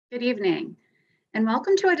Good evening, and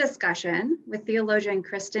welcome to a discussion with theologian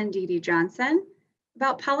Kristen Deede Johnson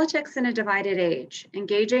about politics in a divided age,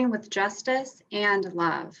 engaging with justice and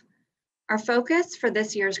love. Our focus for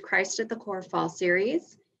this year's Christ at the Core Fall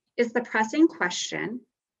series is the pressing question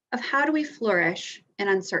of how do we flourish in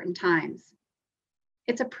uncertain times?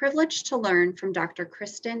 It's a privilege to learn from Dr.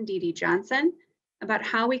 Kristen Deede Johnson about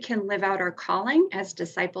how we can live out our calling as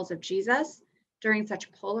disciples of Jesus during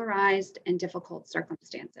such polarized and difficult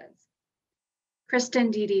circumstances. Kristen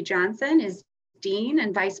Deede Johnson is Dean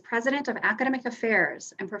and Vice President of Academic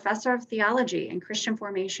Affairs and Professor of Theology and Christian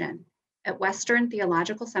Formation at Western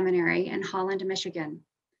Theological Seminary in Holland, Michigan.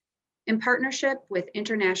 In partnership with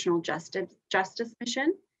International Justice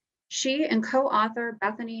Mission, she and co-author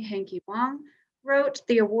Bethany Hankey Wong wrote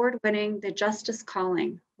the award-winning The Justice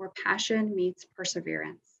Calling, Where Passion Meets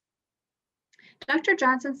Perseverance. Dr.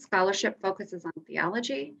 Johnson's scholarship focuses on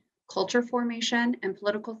theology, culture formation, and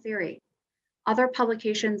political theory. Other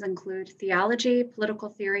publications include Theology, Political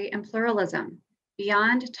Theory, and Pluralism,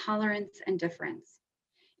 Beyond Tolerance and Difference.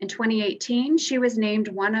 In 2018, she was named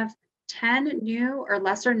one of 10 new or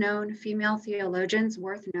lesser-known female theologians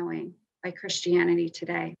worth knowing by Christianity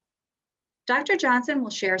Today. Dr. Johnson will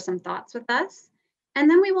share some thoughts with us, and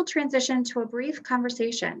then we will transition to a brief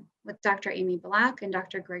conversation with Dr. Amy Black and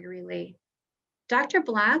Dr. Gregory Lee. Dr.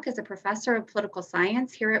 Black is a professor of political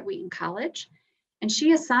science here at Wheaton College, and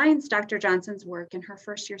she assigns Dr. Johnson's work in her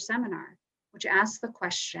first-year seminar, which asks the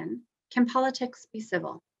question, can politics be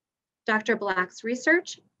civil? Dr. Black's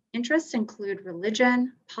research interests include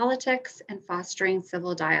religion, politics, and fostering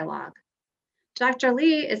civil dialogue. Dr.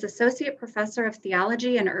 Lee is Associate Professor of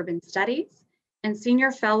Theology and Urban Studies and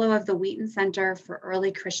Senior Fellow of the Wheaton Center for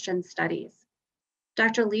Early Christian Studies.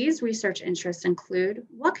 Dr. Lee's research interests include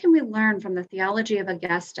what can we learn from the theology of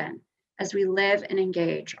Augustine as we live and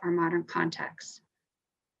engage our modern context.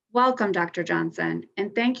 Welcome, Dr. Johnson,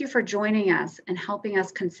 and thank you for joining us and helping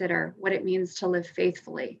us consider what it means to live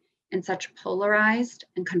faithfully in such polarized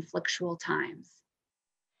and conflictual times.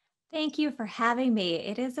 Thank you for having me.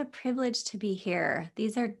 It is a privilege to be here.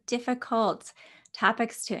 These are difficult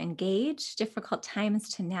topics to engage, difficult times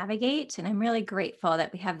to navigate, and I'm really grateful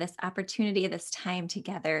that we have this opportunity, this time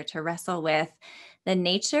together to wrestle with the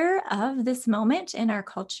nature of this moment in our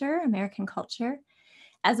culture, American culture,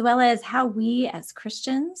 as well as how we as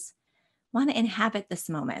Christians want to inhabit this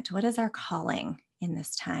moment. What is our calling in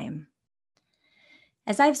this time?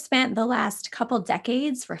 As I've spent the last couple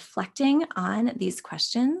decades reflecting on these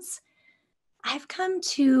questions, I've come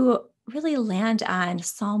to really land on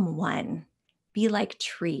Psalm 1, be like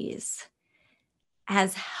trees,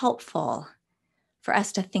 as helpful for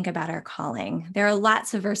us to think about our calling. There are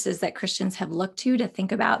lots of verses that Christians have looked to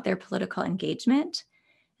think about their political engagement,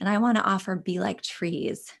 and I want to offer be like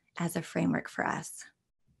trees as a framework for us.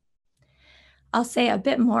 I'll say a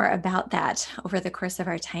bit more about that over the course of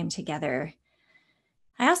our time together.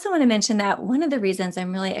 I also want to mention that one of the reasons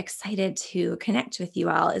I'm really excited to connect with you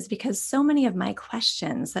all is because so many of my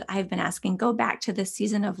questions that I've been asking go back to the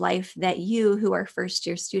season of life that you who are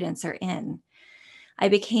first-year students are in. I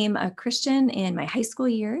became a Christian in my high school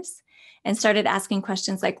years and started asking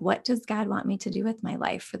questions like, what does God want me to do with my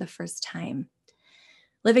life for the first time?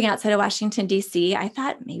 Living outside of Washington, D.C., I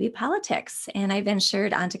thought maybe politics, and I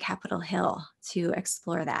ventured onto Capitol Hill to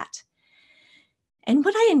explore that. And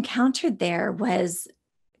what I encountered there was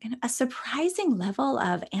a surprising level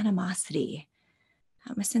of animosity,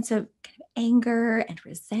 a sense of kind of anger and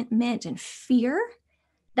resentment and fear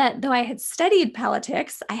that though I had studied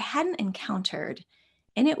politics, I hadn't encountered.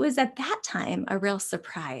 And it was at that time a real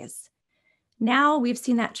surprise. Now we've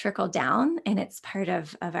seen that trickle down and it's part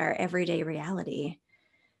of our everyday reality.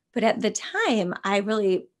 But at the time, I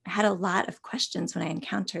really had a lot of questions when I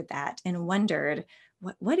encountered that and wondered,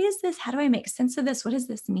 what is this? How do I make sense of this? What does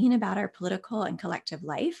this mean about our political and collective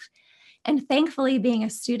life? And thankfully, being a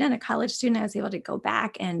student, a college student, I was able to go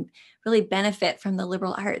back and really benefit from the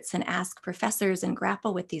liberal arts and ask professors and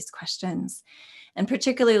grapple with these questions. And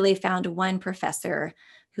particularly found one professor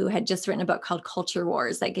who had just written a book called Culture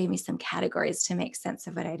Wars that gave me some categories to make sense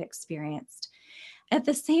of what I'd experienced. At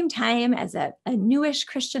the same time, as a newish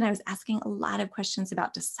Christian, I was asking a lot of questions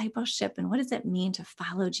about discipleship and what does it mean to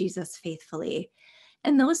follow Jesus faithfully?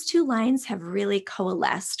 And those two lines have really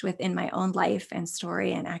coalesced within my own life and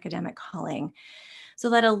story and academic calling, so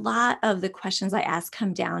that a lot of the questions I ask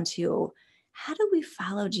come down to, how do we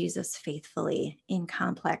follow Jesus faithfully in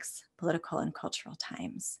complex political and cultural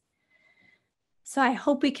times? So I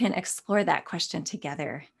hope we can explore that question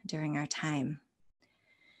together during our time.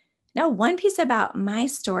 Now, one piece about my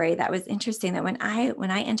story that was interesting, that when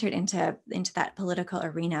I entered into that political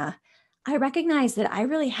arena, I recognized that I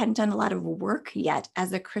really hadn't done a lot of work yet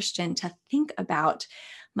as a Christian to think about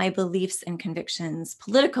my beliefs and convictions,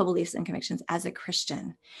 political beliefs and convictions as a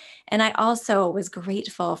Christian. And I also was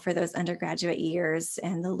grateful for those undergraduate years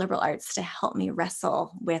and the liberal arts to help me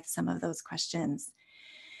wrestle with some of those questions.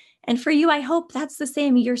 And for you, I hope that's the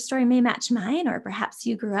same. Your story may match mine, or perhaps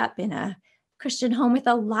you grew up in a Christian home with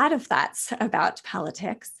a lot of thoughts about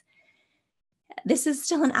politics. This is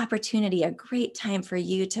still an opportunity, a great time for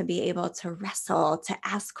you to be able to wrestle, to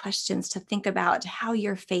ask questions, to think about how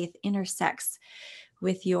your faith intersects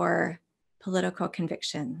with your political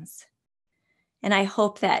convictions. And I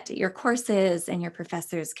hope that your courses and your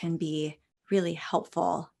professors can be really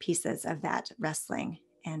helpful pieces of that wrestling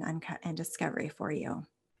and discovery for you.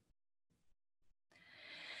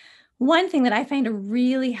 One thing that I find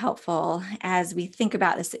really helpful as we think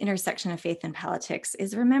about this intersection of faith and politics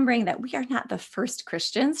is remembering that we are not the first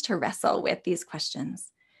Christians to wrestle with these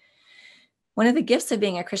questions. One of the gifts of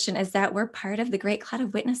being a Christian is that we're part of the great cloud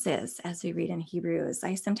of witnesses, as we read in Hebrews.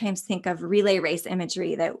 I sometimes think of relay race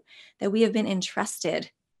imagery, that we have been entrusted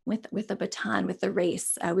with the baton, with the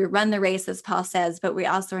race. We run the race, as Paul says, but we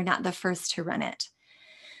also are not the first to run it.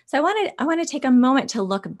 So I want to take a moment to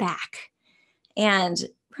look back and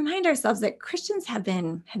remind ourselves that Christians have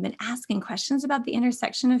been asking questions about the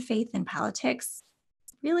intersection of faith and politics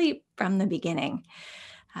really from the beginning.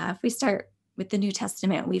 If we start with the New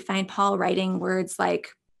Testament, we find Paul writing words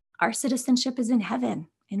like, "Our citizenship is in heaven,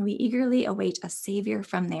 and we eagerly await a Savior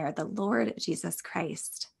from there, the Lord Jesus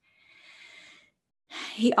Christ."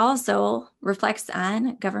 He also reflects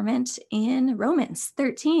on government in Romans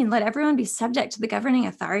 13. "Let everyone be subject to the governing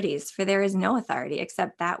authorities, for there is no authority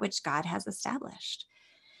except that which God has established.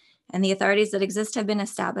 And the authorities that exist have been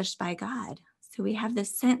established by God." So we have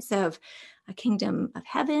this sense of a kingdom of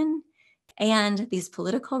heaven and these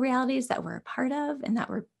political realities that we're a part of and that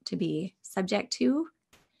we're to be subject to.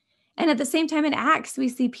 And at the same time in Acts, we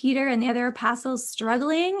see Peter and the other apostles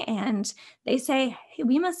struggling, and they say, "Hey,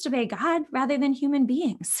 we must obey God rather than human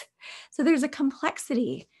beings." So there's a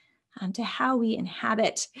complexity to how we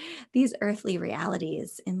inhabit these earthly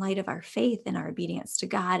realities in light of our faith and our obedience to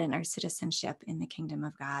God and our citizenship in the kingdom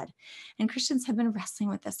of God. And Christians have been wrestling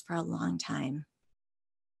with this for a long time.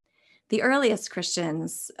 The earliest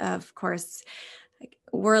Christians, of course,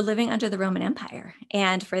 were living under the Roman Empire.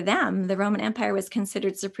 And for them, the Roman Empire was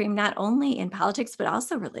considered supreme not only in politics, but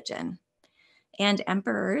also religion. And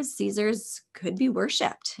emperors, Caesars, could be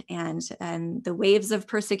worshipped. And the waves of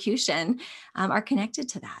persecution are connected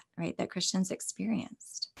to that, right, that Christians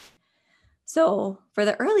experienced. So for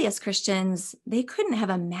the earliest Christians, they couldn't have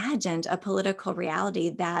imagined a political reality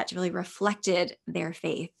that really reflected their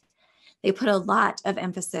faith. They put a lot of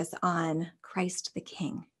emphasis on Christ the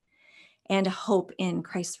King and hope in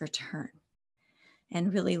Christ's return,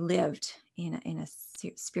 and really lived in a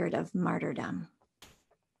spirit of martyrdom.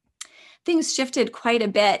 Things shifted quite a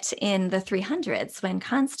bit in the 300s when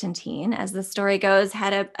Constantine, as the story goes,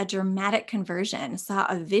 had a dramatic conversion, saw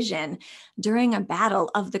a vision during a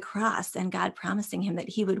battle of the cross and God promising him that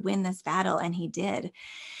he would win this battle, and he did.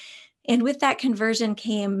 And with that conversion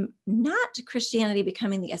came not Christianity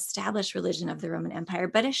becoming the established religion of the Roman Empire,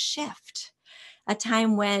 but a shift, a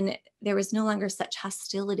time when there was no longer such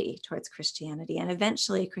hostility towards Christianity. And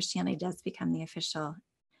eventually Christianity does become the official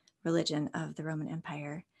religion of the Roman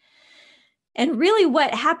Empire. And really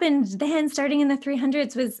what happened then, starting in the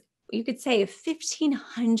 300s, was, you could say,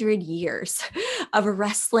 1,500 years of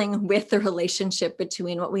wrestling with the relationship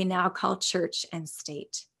between what we now call church and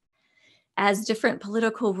state. As different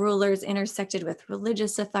political rulers intersected with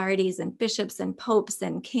religious authorities and bishops and popes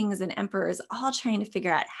and kings and emperors, all trying to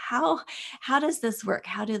figure out how does this work?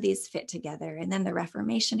 How do these fit together? And then the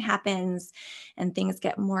Reformation happens and things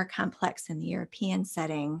get more complex in the European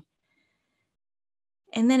setting.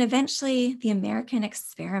 And then eventually the American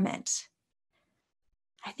experiment.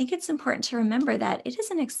 I think it's important to remember that it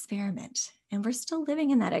is an experiment, and we're still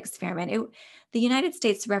living in that experiment. The United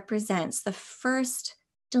States represents the first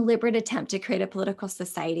deliberate attempt to create a political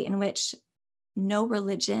society in which no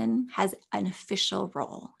religion has an official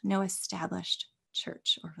role, no established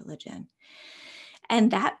church or religion.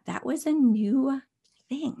 And that was a new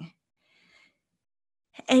thing.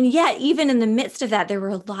 And yet, even in the midst of that, there were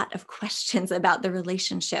a lot of questions about the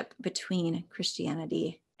relationship between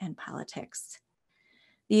Christianity and politics.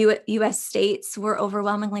 The US states were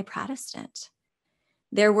overwhelmingly Protestant.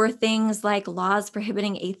 There were things like laws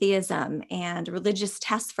prohibiting atheism and religious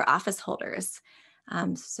tests for office holders,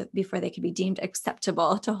 so before they could be deemed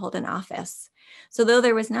acceptable to hold an office. So though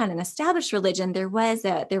there was not an established religion, there was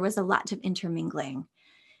a lot of intermingling.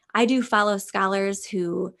 I do follow scholars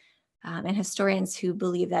who and historians who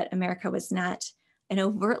believe that America was not an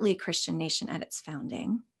overtly Christian nation at its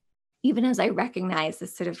founding, even as I recognize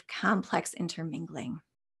this sort of complex intermingling.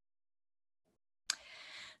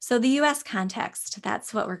 So the US context,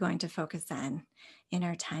 that's what we're going to focus on in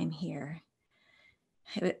our time here.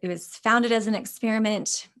 It was founded as an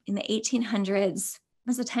experiment in the 1800s. It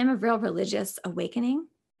was a time of real religious awakening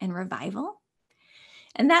and revival.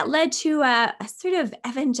 And that led to a sort of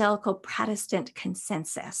evangelical Protestant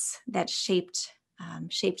consensus that shaped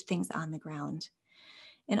things on the ground.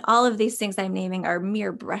 And all of these things I'm naming are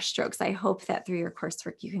mere brushstrokes. I hope that through your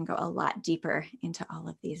coursework, you can go a lot deeper into all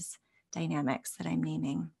of these dynamics that I'm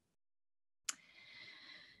naming.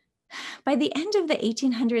 By the end of the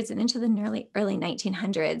 1800s and into the early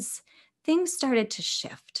 1900s, things started to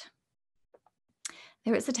shift.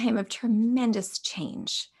 There was a time of tremendous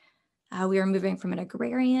change. We were moving from an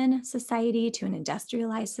agrarian society to an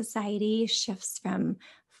industrialized society, shifts from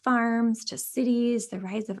farms to cities, the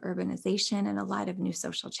rise of urbanization, and a lot of new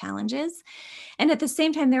social challenges. And at the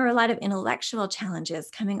same time, there were a lot of intellectual challenges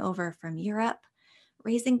coming over from Europe,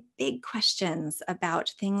 raising big questions about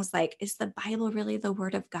things like, is the Bible really the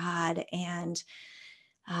Word of God? And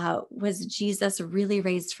was Jesus really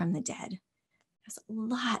raised from the dead? There's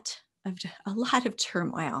a lot of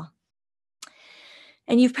turmoil.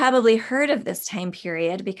 And you've probably heard of this time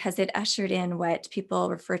period because it ushered in what people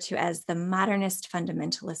refer to as the modernist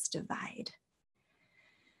fundamentalist divide.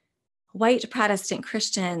 White Protestant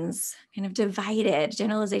Christians kind of divided,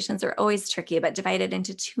 generalizations are always tricky, but divided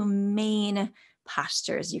into two main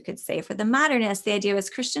postures, you could say. For the modernists, the idea was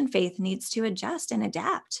Christian faith needs to adjust and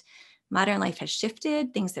adapt. Modern life has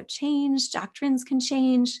shifted, things have changed, doctrines can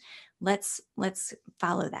change. Let's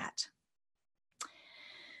follow that.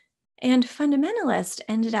 And fundamentalists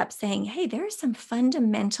ended up saying, hey, there are some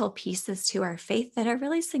fundamental pieces to our faith that are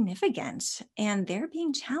really significant, and they're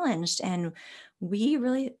being challenged. And we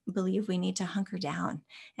really believe we need to hunker down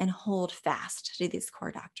and hold fast to these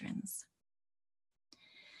core doctrines.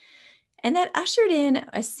 And that ushered in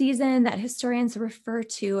a season that historians refer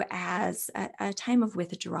to as a time of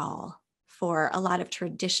withdrawal for a lot of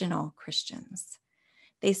traditional Christians.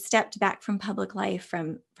 They stepped back from public life,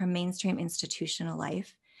 from mainstream institutional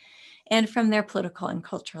life, and from their political and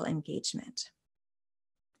cultural engagement.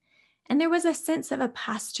 And there was a sense of a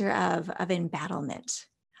posture of embattlement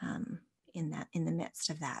in the midst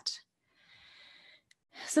of that.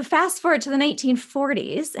 So fast forward to the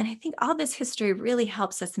 1940s, and I think all this history really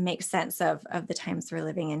helps us make sense of the times we're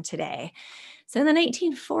living in today. So in the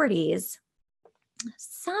 1940s,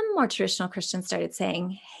 some more traditional Christians started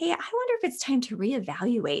saying, hey, I wonder if it's time to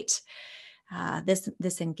reevaluate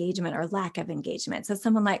this engagement or lack of engagement. So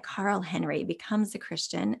someone like Carl Henry becomes a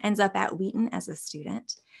Christian, ends up at Wheaton as a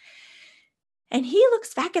student. And he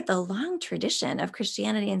looks back at the long tradition of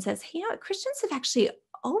Christianity and says, hey, you know what, Christians have actually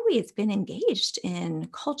always been engaged in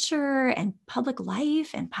culture and public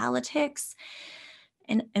life and politics.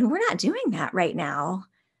 And we're not doing that right now.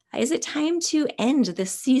 Is it time to end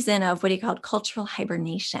this season of what he called cultural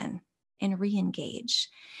hibernation and re-engage?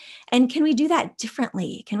 And can we do that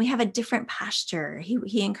differently? Can we have a different posture?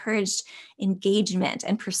 He encouraged engagement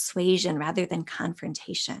and persuasion rather than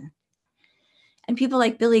confrontation. And people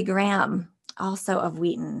like Billy Graham, also of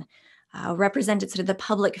Wheaton, represented sort of the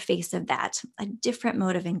public face of that, a different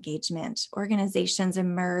mode of engagement. Organizations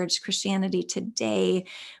emerged. Christianity Today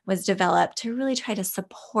was developed to really try to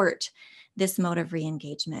support this mode of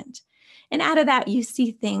re-engagement. And out of that, you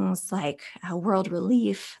see things like World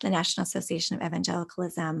Relief, the National Association of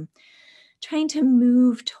Evangelicalism, trying to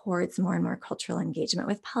move towards more and more cultural engagement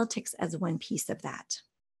with politics as one piece of that.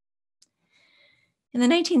 In the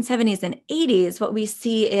 1970s and 80s, what we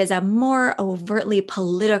see is a more overtly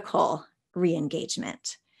political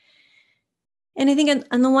re-engagement. And I think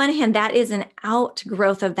on the one hand, that is an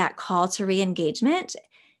outgrowth of that call to re-engagement,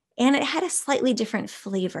 and it had a slightly different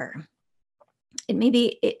flavor. It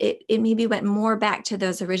maybe went more back to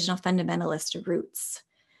those original fundamentalist roots,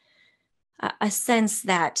 a sense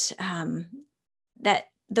that that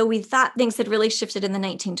though we thought things had really shifted in the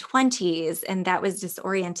 1920s and that was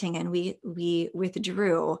disorienting and we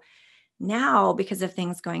withdrew, now because of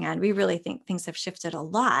things going on, we really think things have shifted a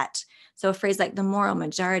lot. So a phrase like the moral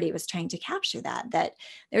majority was trying to capture that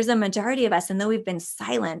there's a majority of us, and though we've been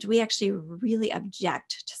silent, we actually really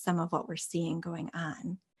object to some of what we're seeing going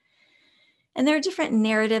on. And there are different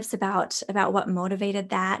narratives about what motivated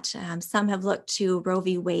that. Some have looked to Roe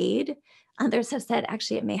v. Wade. Others have said,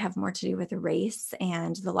 actually, it may have more to do with race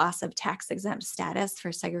and the loss of tax-exempt status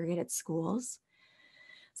for segregated schools.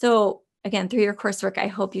 So again, through your coursework, I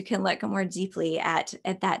hope you can look more deeply at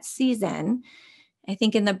that season. I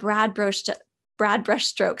think in the broad brush broad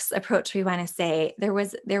brushstrokes approach, we want to say there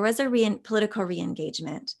was a political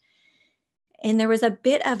re-engagement, and there was a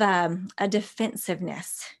bit of a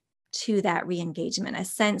defensiveness to that re-engagement, a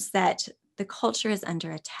sense that the culture is under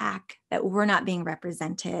attack, that we're not being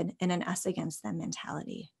represented in an us against them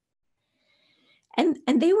mentality. And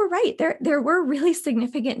they were right. There were really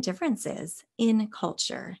significant differences in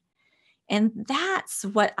culture. And that's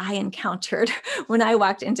what I encountered when I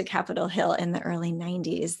walked into Capitol Hill in the early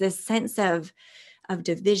 90s, this sense of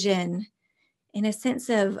division, and a sense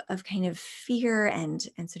of kind of fear and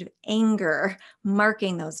sort of anger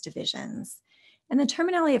marking those divisions. And the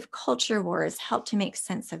terminology of culture wars helped to make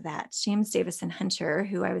sense of that. James Davison Hunter,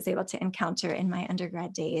 who I was able to encounter in my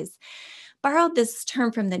undergrad days, borrowed this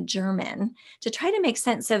term from the German to try to make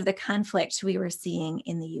sense of the conflict we were seeing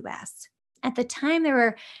in the US. At the time, there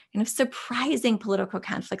were surprising political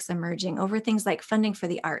conflicts emerging over things like funding for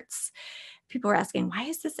the arts. People were asking, why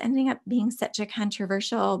is this ending up being such a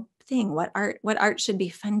controversial thing? What art should be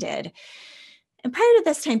funded? And prior to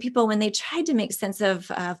this time, people, when they tried to make sense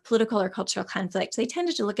of political or cultural conflict, they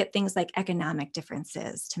tended to look at things like economic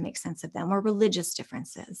differences to make sense of them, or religious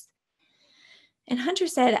differences. And Hunter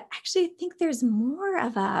said, I actually think there's more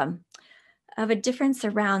of a difference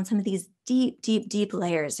around some of these deep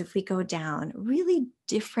layers. If we go down, really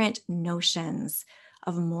different notions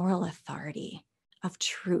of moral authority, of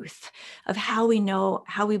truth, of how we know,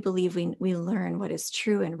 how we believe we learn what is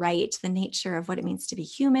true and right, the nature of what it means to be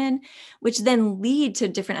human, which then lead to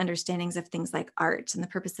different understandings of things like art and the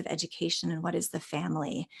purpose of education and what is the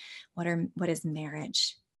family, what is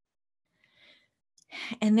marriage.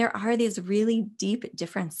 And there are these really deep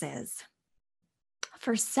differences.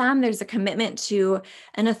 For some, there's a commitment to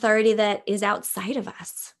an authority that is outside of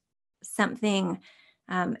us, something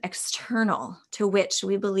external to which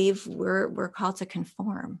we believe we're called to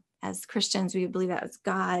conform. As Christians, we believe that was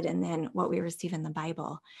God and then what we receive in the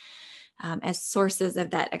Bible as sources of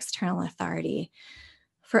that external authority.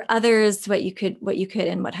 For others, what you could,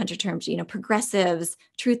 and what Hunter termed, progressives,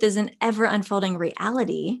 truth is an ever unfolding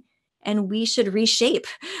reality, and we should reshape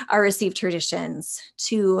our received traditions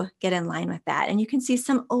to get in line with that. And you can see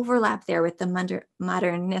some overlap there with the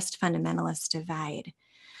modernist fundamentalist divide.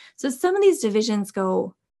 So some of these divisions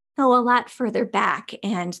go a lot further back,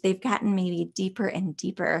 and they've gotten maybe deeper and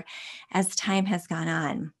deeper as time has gone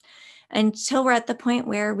on, until we're at the point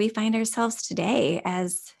where we find ourselves today,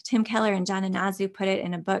 as Tim Keller and John Inazu put it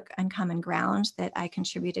in a book, Uncommon Ground, that I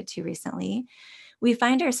contributed to recently. We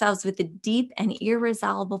find ourselves with the deep and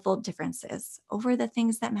irresolvable differences over the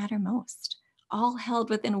things that matter most, all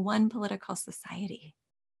held within one political society.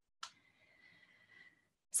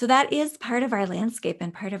 So that is part of our landscape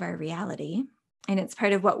and part of our reality, and it's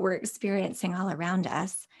part of what we're experiencing all around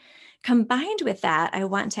us. Combined with that, I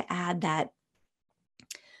want to add that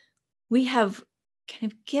we have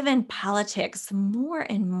kind of given politics more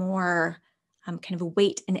and more kind of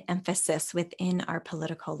weight and emphasis within our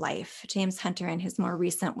political life. James Hunter, in his more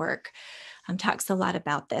recent work, talks a lot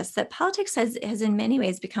about this, that politics has in many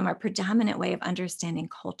ways become our predominant way of understanding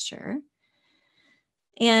culture.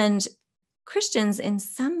 And Christians, in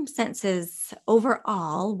some senses,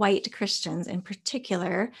 overall, white Christians in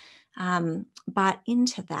particular, bought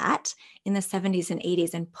into that in the 70s and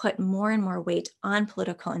 80s and put more and more weight on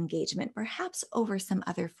political engagement, perhaps over some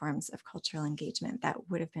other forms of cultural engagement that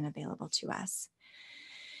would have been available to us.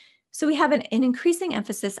 So we have an increasing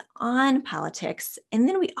emphasis on politics, and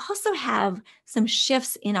then we also have some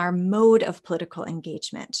shifts in our mode of political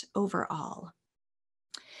engagement overall.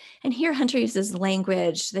 And here Hunter uses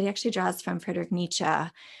language that he actually draws from Friedrich Nietzsche,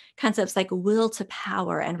 concepts like will to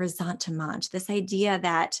power and ressentiment, this idea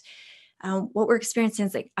that what we're experiencing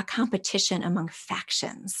is like a competition among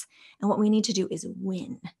factions, and what we need to do is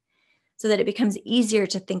win, so that it becomes easier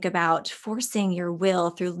to think about forcing your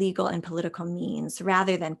will through legal and political means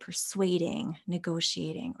rather than persuading,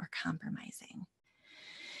 negotiating, or compromising.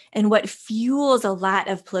 And what fuels a lot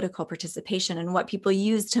of political participation and what people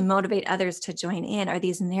use to motivate others to join in are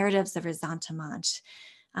these narratives of ressentiment,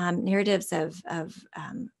 narratives of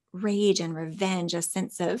rage and revenge, a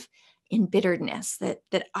sense of embitteredness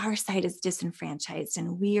that our side is disenfranchised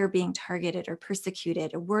and we are being targeted or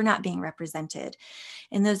persecuted or we're not being represented.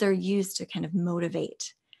 And those are used to kind of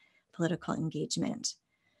motivate political engagement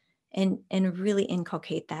and really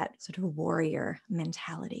inculcate that sort of warrior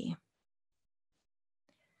mentality.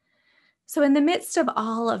 So in the midst of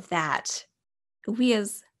all of that, we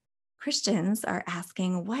as Christians are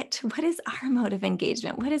asking, what is our mode of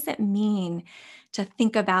engagement? What does it mean to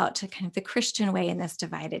think about kind of the Christian way in this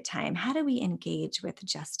divided time? How do we engage with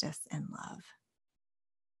justice and love?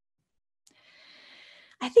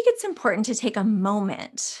 I think it's important to take a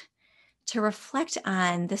moment to reflect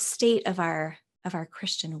on the state of our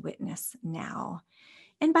Christian witness now.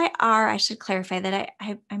 And by our, I should clarify that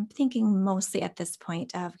I'm thinking mostly at this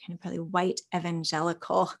point of kind of probably white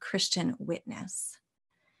evangelical Christian witness.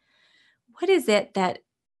 What is it that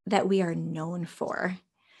we are known for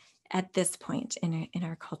at this point in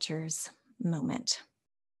our culture's moment?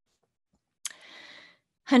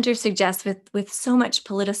 Hunter suggests with so much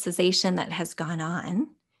politicization that has gone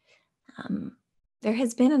on, there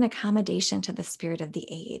has been an accommodation to the spirit of the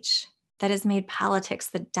age that has made politics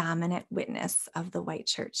the dominant witness of the white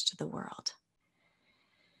church to the world.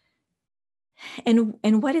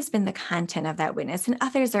 And what has been the content of that witness? And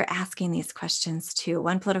others are asking these questions too.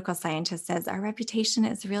 One political scientist says our reputation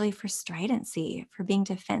is really for stridency, for being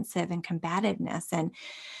defensive and combativeness, and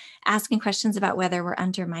asking questions about whether we're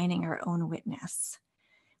undermining our own witness.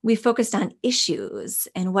 We focused on issues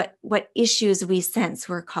and what issues we sense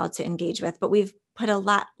we're called to engage with, but we've put a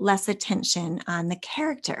lot less attention on the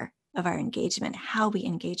character of our engagement, how we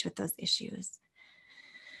engage with those issues.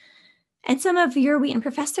 And some of your Wheaton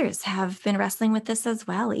professors have been wrestling with this as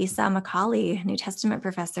well. Esau Macaulay, New Testament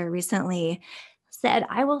professor, recently said,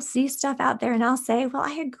 I will see stuff out there and I'll say, well,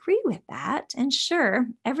 I agree with that. And sure,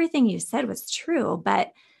 everything you said was true,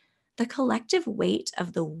 but the collective weight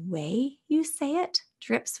of the way you say it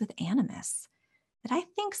drips with animus that I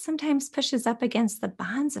think sometimes pushes up against the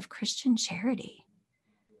bonds of Christian charity.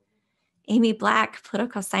 Amy Black,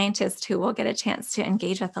 political scientist who we'll get a chance to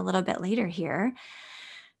engage with a little bit later here,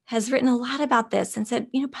 has written a lot about this and said,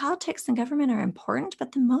 politics and government are important,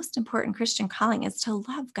 but the most important Christian calling is to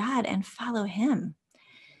love God and follow him.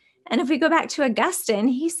 And if we go back to Augustine,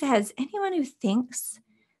 he says, anyone who thinks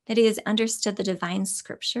that he has understood the divine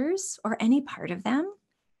scriptures or any part of them,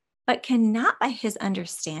 but cannot by his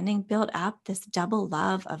understanding build up this double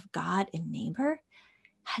love of God and neighbor,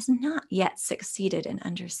 has not yet succeeded in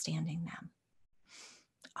understanding them.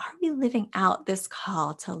 Are we living out this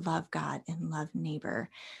call to love God and love neighbor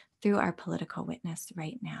through our political witness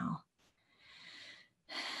right now?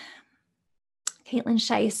 Caitlin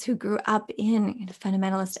Scheiss, who grew up in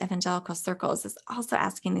fundamentalist evangelical circles, is also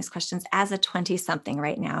asking these questions as a 20-something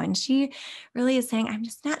right now. And she really is saying, I'm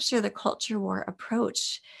just not sure the culture war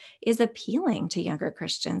approach is appealing to younger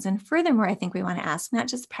Christians. And furthermore, I think we want to ask not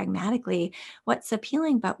just pragmatically what's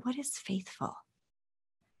appealing, but what is faithful?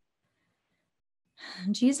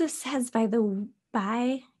 Jesus says,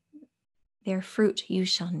 by their fruit you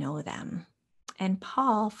shall know them. And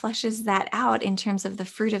Paul fleshes that out in terms of the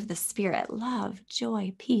fruit of the Spirit: love,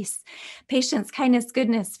 joy, peace, patience, kindness,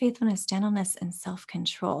 goodness, faithfulness, gentleness, and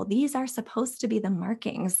self-control. These are supposed to be the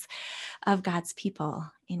markings of God's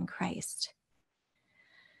people in Christ.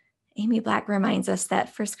 Amy Black reminds us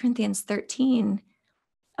that 1 Corinthians 13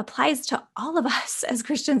 applies to all of us as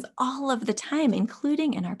Christians all of the time,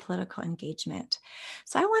 including in our political engagement.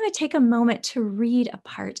 So I want to take a moment to read a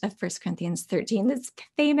part of 1 Corinthians 13, this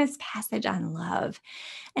famous passage on love,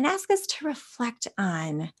 and ask us to reflect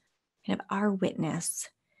on kind of our witness.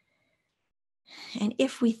 And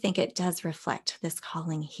if we think it does reflect this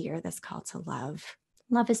calling here, this call to love.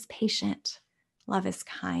 Love is patient. Love is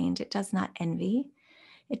kind. It does not envy.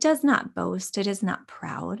 It does not boast. It is not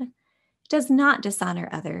proud. Does not dishonor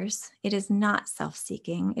others. It is not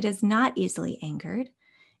self-seeking. It is not easily angered.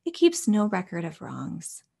 It keeps no record of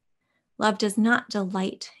wrongs. Love does not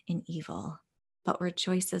delight in evil, but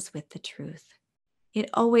rejoices with the truth. It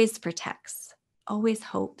always protects, always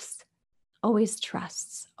hopes, always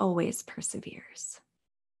trusts, always perseveres.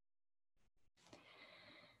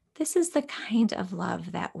 This is the kind of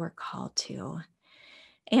love that we're called to.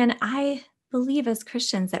 And I believe as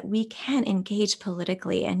Christians that we can engage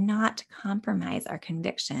politically and not compromise our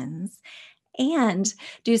convictions, and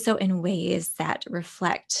do so in ways that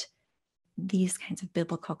reflect these kinds of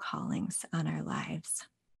biblical callings on our lives.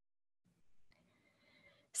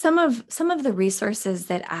 Some of the resources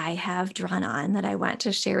that I have drawn on that I want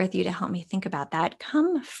to share with you to help me think about that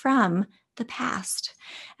come from the past.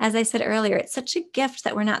 As I said earlier, it's such a gift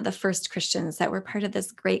that we're not the first Christians, that we're part of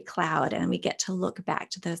this great cloud and we get to look back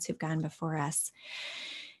to those who've gone before us.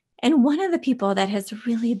 And one of the people that has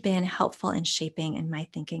really been helpful in shaping in my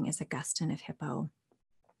thinking is Augustine of Hippo.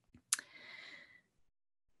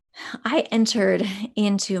 I entered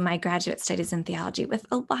into my graduate studies in theology with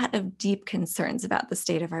a lot of deep concerns about the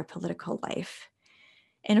state of our political life,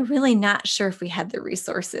 and really not sure if we had the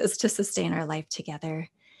resources to sustain our life together.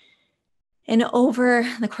 And over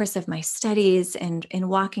the course of my studies and in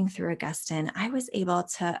walking through Augustine, I was able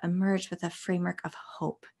to emerge with a framework of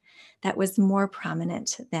hope that was more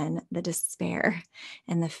prominent than the despair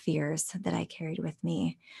and the fears that I carried with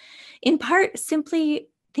me. In part, simply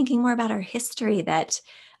thinking more about our history, that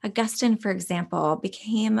Augustine, for example,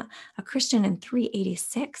 became a Christian in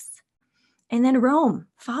 386. And then Rome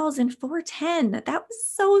falls in 410. That was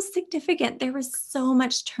so significant. There was so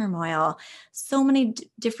much turmoil, so many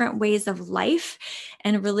different ways of life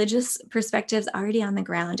and religious perspectives already on the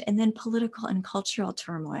ground, and then political and cultural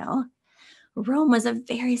turmoil. Rome was a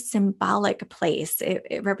very symbolic place.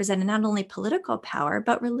 It represented not only political power,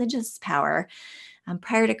 but religious power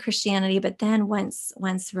prior to Christianity. But then once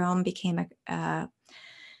Rome became a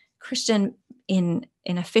Christian in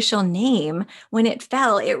an official name, when it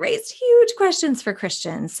fell, it raised huge questions for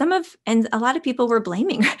Christians. And a lot of people were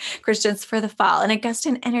blaming Christians for the fall. And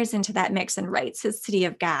Augustine enters into that mix and writes his City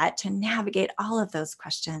of God to navigate all of those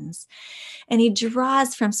questions. And he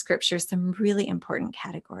draws from Scripture some really important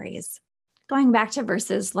categories. Going back to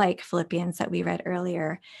verses like Philippians that we read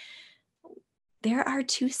earlier, there are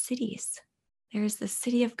two cities. There's the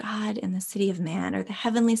city of God and the city of man, or the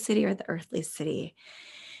heavenly city or the earthly city.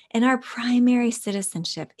 And our primary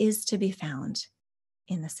citizenship is to be found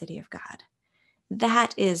in the city of God.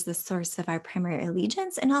 That is the source of our primary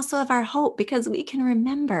allegiance and also of our hope, because we can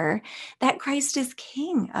remember that Christ is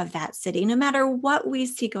king of that city. No matter what we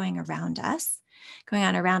see going on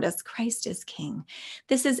around us, Christ is king.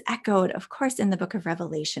 This is echoed, of course, in the book of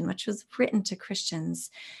Revelation, which was written to Christians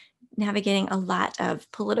navigating a lot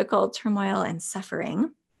of political turmoil and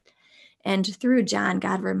suffering. And through John,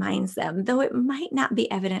 God reminds them, though it might not be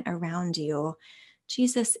evident around you,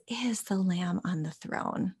 Jesus is the Lamb on the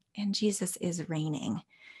throne, and Jesus is reigning.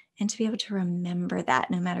 And to be able to remember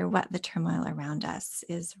that no matter what the turmoil around us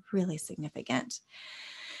is really significant.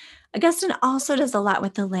 Augustine also does a lot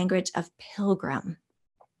with the language of pilgrim.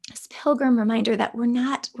 This pilgrim reminder that we're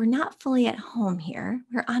not fully at home here.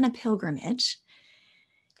 We're on a pilgrimage.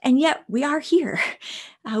 And yet we are here.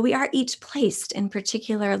 We are each placed in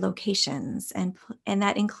particular locations, and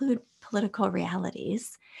that include political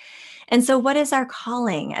realities. And so what is our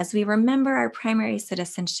calling as we remember our primary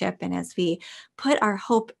citizenship and as we put our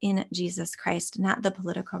hope in Jesus Christ, not the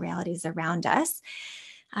political realities around us?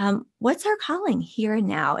 What's our calling here and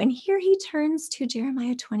now? And here he turns to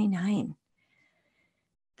Jeremiah 29.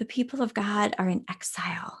 The people of God are in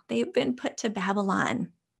exile. They've been put to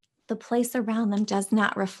Babylon. The place around them does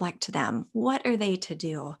not reflect them. What are they to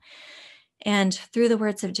do? And through the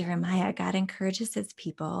words of Jeremiah, God encourages his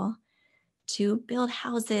people to build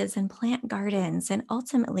houses and plant gardens and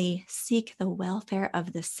ultimately seek the welfare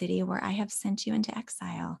of the city where I have sent you into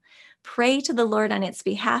exile. Pray to the Lord on its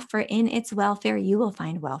behalf, for in its welfare you will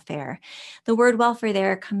find welfare. The word welfare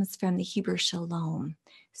there comes from the Hebrew shalom.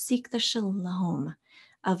 Seek the shalom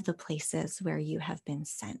of the places where you have been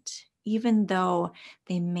sent, even though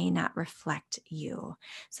they may not reflect you.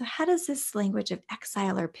 So how does this language of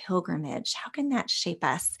exile or pilgrimage, how can that shape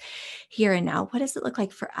us here and now? What does it look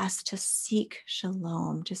like for us to seek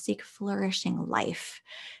shalom, to seek flourishing life,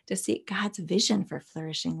 to seek God's vision for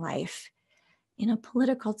flourishing life in a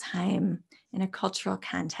political time, in a cultural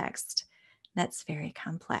context that's very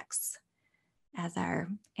complex, as our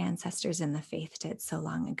ancestors in the faith did so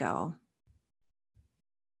long ago?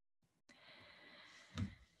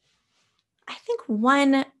 I think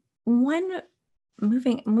one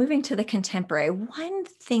moving to the contemporary, one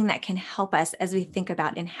thing that can help us as we think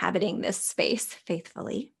about inhabiting this space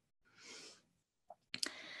faithfully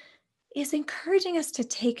is encouraging us to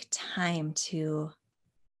take time to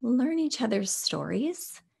learn each other's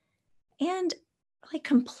stories and like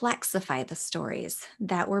complexify the stories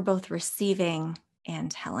that we're both receiving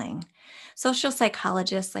and telling. Social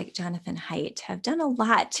psychologists like Jonathan Haidt have done a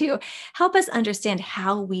lot to help us understand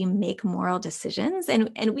how we make moral decisions.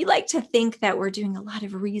 And we like to think that we're doing a lot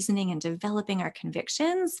of reasoning and developing our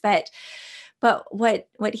convictions, but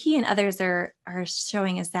what he and others are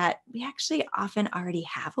showing is that we actually often already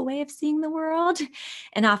have a way of seeing the world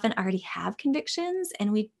and often already have convictions,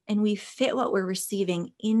 and we fit what we're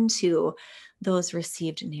receiving into those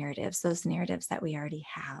received narratives, those narratives that we already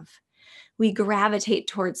have. We gravitate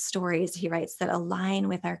towards stories, he writes, that align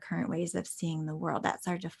with our current ways of seeing the world. That's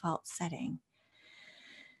our default setting.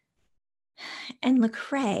 And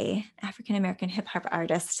Lecrae, African-American hip-hop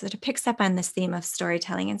artist, sort of picks up on this theme of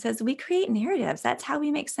storytelling and says, we create narratives. That's how we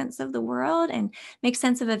make sense of the world and make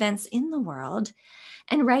sense of events in the world.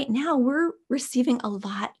 And right now we're receiving a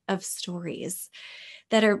lot of stories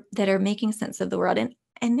that are making sense of the world.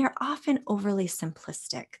 And they're often overly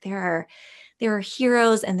simplistic. There are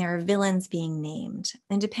heroes and there are villains being named.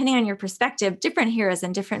 And depending on your perspective, different heroes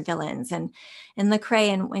and different villains. And Lecrae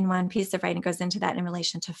in one piece of writing goes into that in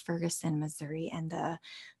relation to Ferguson, Missouri, and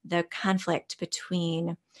the conflict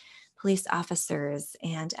between police officers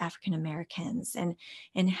and African Americans,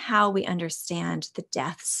 and how we understand the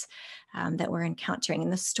deaths that we're encountering,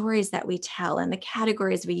 and the stories that we tell, and the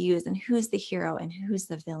categories we use, and who's the hero and who's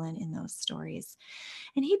the villain in those stories.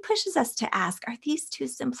 And he pushes us to ask, are these too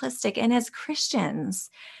simplistic? And as Christians,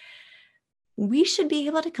 we should be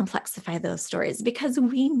able to complexify those stories, because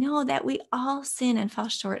we know that we all sin and fall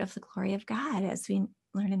short of the glory of God, as we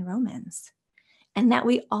learn in Romans, and that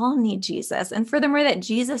we all need Jesus. And furthermore, that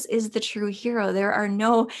Jesus is the true hero. There are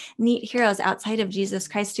no neat heroes outside of Jesus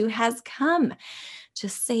Christ, who has come to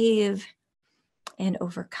save and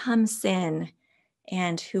overcome sin,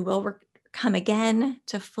 and who will come again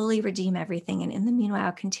to fully redeem everything, and in the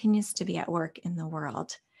meanwhile continues to be at work in the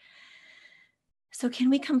world. So can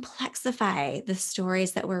we complexify the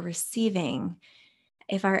stories that we're receiving?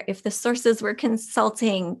 If the sources we're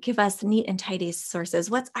consulting give us neat and tidy sources,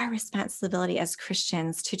 what's our responsibility as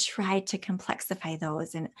Christians to try to complexify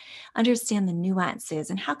those and understand the nuances?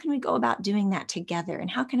 And how can we go about doing that together?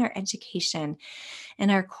 And how can our education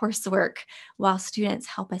and our coursework, while students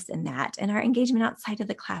help us in that, and our engagement outside of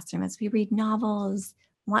the classroom as we read novels,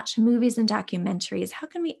 watch movies and documentaries, how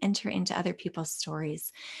can we enter into other people's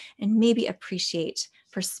stories and maybe appreciate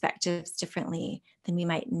perspectives differently than we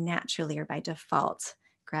might naturally or by default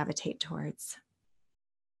gravitate towards?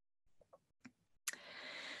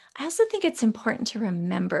 I also think it's important to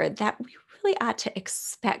remember that we really ought to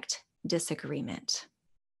expect disagreement.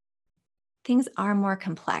 Things are more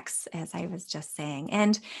complex, as I was just saying,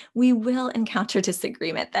 and we will encounter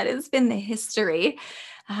disagreement. That has been the history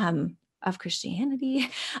of Christianity,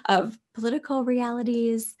 of political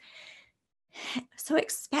realities. So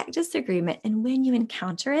expect disagreement, and when you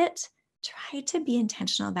encounter it, try to be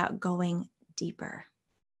intentional about going deeper.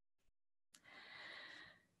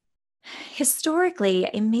 Historically,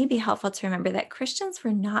 it may be helpful to remember that Christians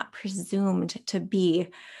were not presumed to be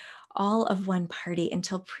all of one party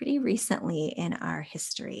until pretty recently in our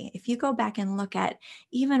history. If you go back and look at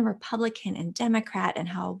even Republican and Democrat, and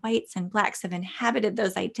how whites and blacks have inhabited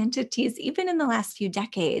those identities, even in the last few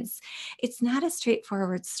decades, it's not a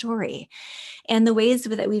straightforward story. And the ways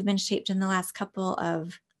that we've been shaped in the last couple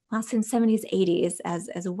of, well, since 70s, 80s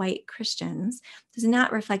as white Christians does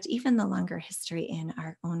not reflect even the longer history in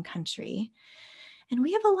our own country. And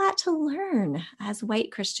we have a lot to learn as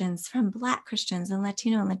white Christians from Black Christians and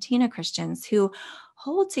Latino and Latina Christians, who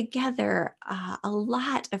hold together a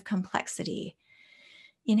lot of complexity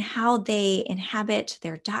in how they inhabit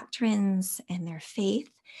their doctrines and their faith,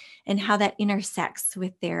 and how that intersects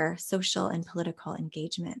with their social and political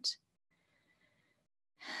engagement.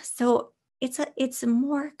 So it's a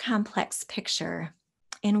more complex picture.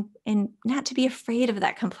 And not to be afraid of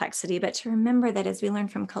that complexity, but to remember that, as we learn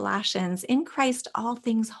from Colossians, in Christ, all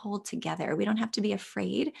things hold together. We don't have to be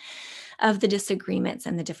afraid of the disagreements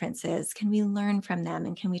and the differences. Can we learn from them?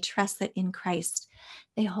 And can we trust that in Christ,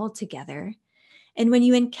 they hold together? And when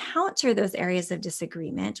you encounter those areas of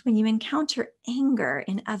disagreement, when you encounter anger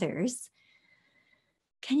in others,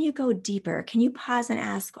 can you go deeper? Can you pause and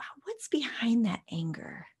ask, wow, what's behind that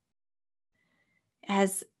anger?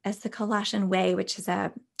 As the Colossian Way, which is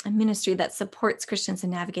a ministry that supports Christians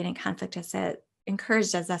in navigating conflict, has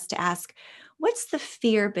encouraged us to ask, what's the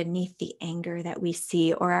fear beneath the anger that we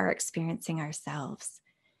see or are experiencing ourselves?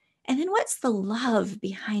 And then what's the love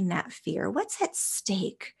behind that fear? What's at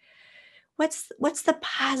stake? What's the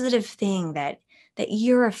positive thing that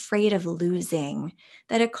you're afraid of losing,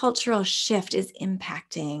 that a cultural shift is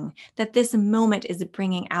impacting, that this moment is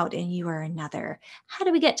bringing out in you or another? How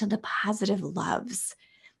do we get to the positive loves?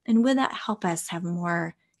 And will that help us have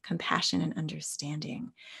more compassion and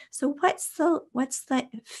understanding? So what's the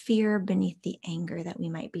fear beneath the anger that we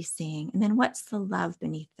might be seeing? And then what's the love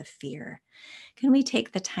beneath the fear? Can we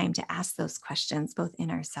take the time to ask those questions, both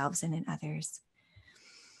in ourselves and in others?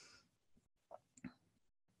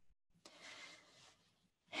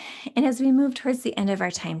 And as we move towards the end of our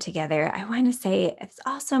time together, I want to say it's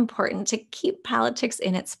also important to keep politics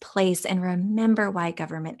in its place and remember why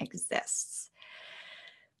government exists.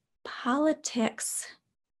 Politics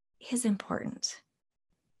is important,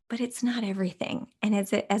 but it's not everything. And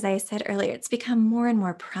as I said earlier, it's become more and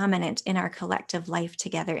more prominent in our collective life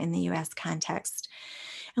together in the US context.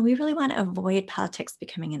 And we really want to avoid politics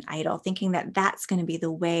becoming an idol, thinking that that's going to be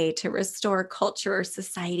the way to restore culture or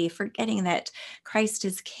society, forgetting that Christ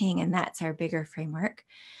is king and that's our bigger framework.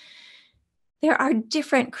 There are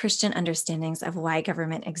different Christian understandings of why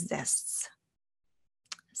government exists.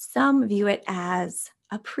 Some view it as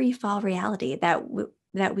a pre-fall reality, that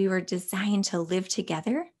we were designed to live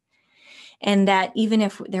together And that even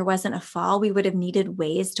if there wasn't a fall, we would have needed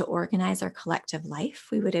ways to organize our collective life.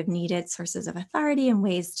 We would have needed sources of authority and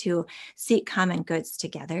ways to seek common goods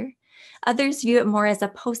together. Others view it more as a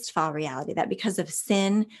post-fall reality, that because of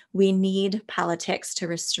sin, we need politics to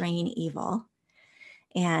restrain evil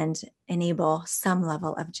and enable some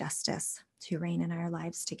level of justice to reign in our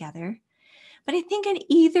lives together. But I think in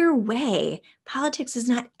either way, politics is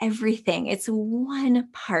not everything. It's one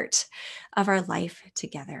part of our life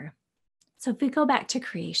together. So if we go back to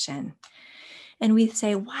creation and we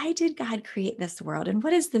say, why did God create this world? And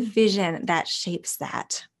what is the vision that shapes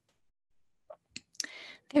that?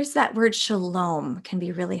 There's that word shalom can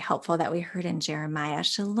be really helpful that we heard in Jeremiah.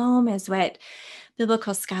 Shalom is what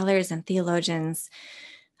biblical scholars and theologians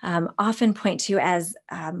often point to as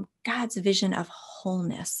God's vision of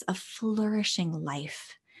wholeness, of flourishing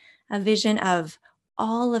life, a vision of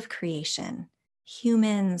all of creation,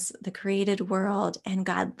 humans, the created world, and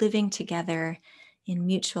God living together in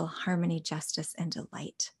mutual harmony, justice, and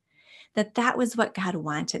delight. That was what God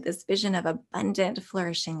wanted, this vision of abundant,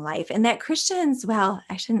 flourishing life. And that Christians, well,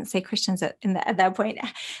 I shouldn't say Christians at that point,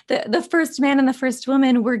 the first man and the first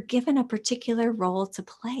woman were given a particular role to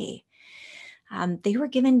play. They were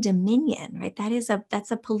given dominion, right?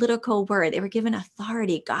 That's a political word. They were given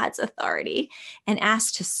authority, God's authority, and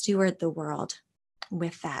asked to steward the world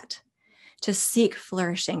with that, to seek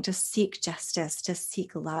flourishing, to seek justice, to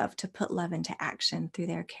seek love, to put love into action through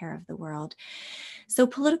their care of the world. So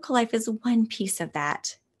political life is one piece of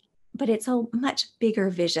that, but it's a much bigger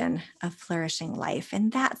vision of flourishing life.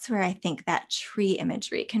 And that's where I think that tree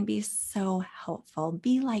imagery can be so helpful.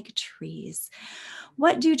 Be like trees.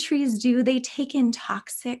 What do trees do? They take in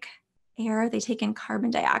toxic air, they take in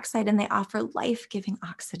carbon dioxide, and they offer life-giving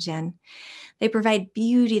oxygen. They provide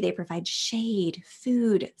beauty, they provide shade,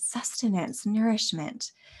 food, sustenance,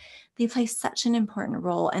 nourishment. They play such an important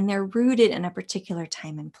role, and they're rooted in a particular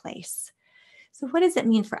time and place. So what does it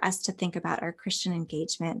mean for us to think about our Christian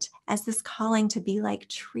engagement as this calling to be like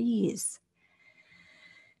trees?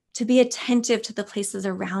 To be attentive to the places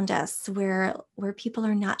around us where people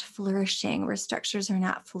are not flourishing, where structures are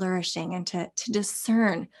not flourishing, and to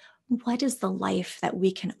discern what is the life that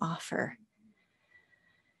we can offer.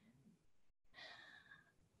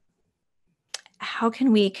 How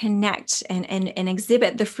can we connect and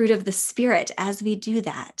exhibit the fruit of the Spirit as we do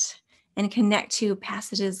that? And connect to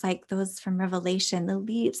passages like those from Revelation, the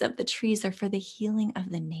leaves of the trees are for the healing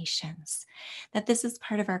of the nations. That this is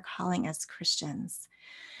part of our calling as Christians,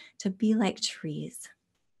 to be like trees.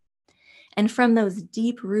 And from those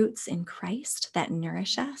deep roots in Christ that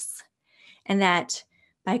nourish us, and that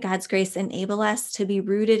by God's grace enable us to be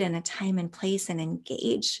rooted in a time and place and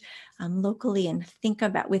engage locally and think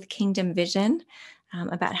about with kingdom vision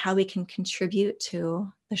about how we can contribute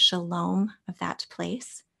to the shalom of that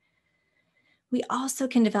place. We also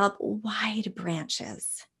can develop wide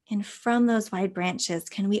branches. And from those wide branches,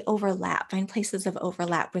 can we find places of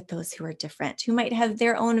overlap with those who are different, who might have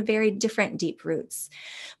their own very different deep roots?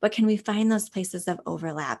 But can we find those places of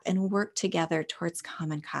overlap and work together towards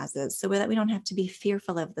common causes so that we don't have to be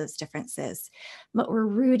fearful of those differences, but we're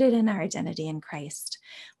rooted in our identity in Christ.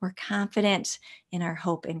 We're confident in our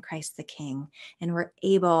hope in Christ the King, and we're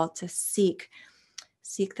able to seek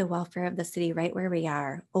the welfare of the city right where we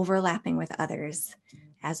are, overlapping with others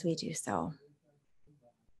as we do so.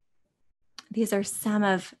 These are some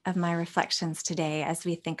of my reflections today as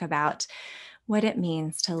we think about what it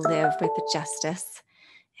means to live with justice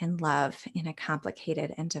and love in a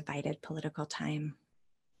complicated and divided political time.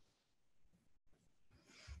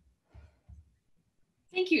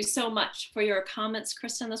 Thank you so much for your comments,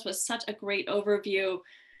 Kristen. This was such a great overview,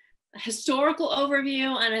 a historical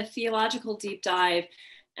overview, and a theological deep dive.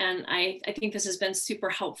 And I think this has been super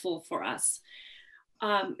helpful for us.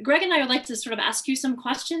 Greg and I would like to sort of ask you some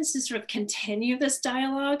questions to sort of continue this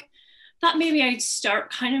dialogue. Thought maybe I'd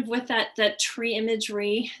start kind of with that tree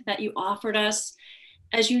imagery that you offered us.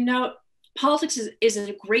 As you know, politics is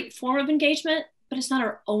a great form of engagement, but it's not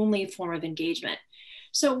our only form of engagement.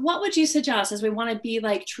 So what would you suggest as we want to be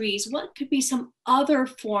like trees? What could be some other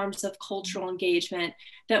forms of cultural engagement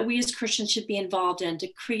that we as Christians should be involved in to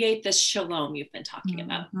create this shalom you've been talking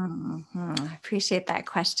about? I appreciate that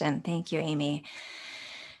question. Thank you, Amy.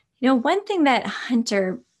 One thing that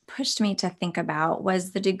Hunter pushed me to think about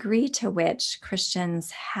was the degree to which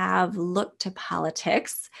Christians have looked to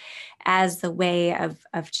politics as the way of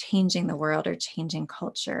changing the world or changing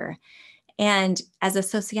culture. And as a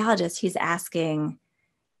sociologist, he's asking,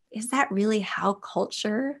 is that really how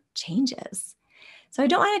culture changes? So I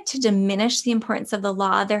don't want it to diminish the importance of the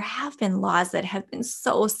law. There have been laws that have been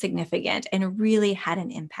so significant and really had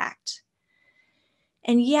an impact.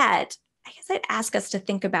 And yet, I guess I'd ask us to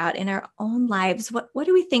think about in our own lives, what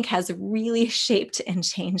do we think has really shaped and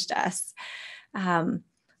changed us?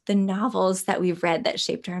 The novels that we've read that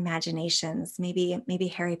shaped our imaginations,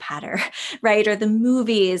 maybe Harry Potter, right? Or the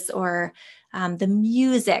movies, or the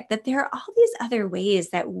music, that there are all these other ways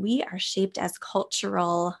that we are shaped as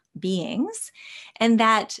cultural beings, and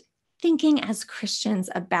that thinking as Christians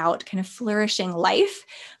about kind of flourishing life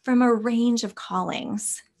from a range of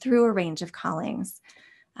callings, through a range of callings,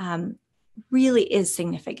 really is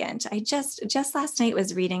significant. I just last night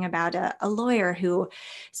was reading about a lawyer who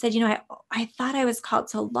said, I thought I was called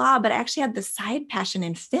to law, but I actually had the side passion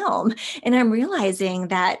in film. And I'm realizing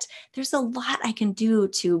that there's a lot I can do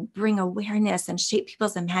to bring awareness and shape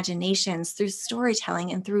people's imaginations through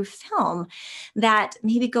storytelling and through film that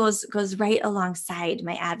maybe goes right alongside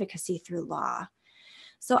my advocacy through law.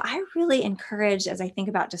 So I really encourage, as I think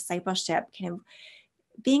about discipleship, kind of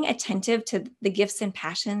being attentive to the gifts and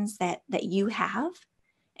passions that you have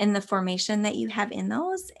and the formation that you have in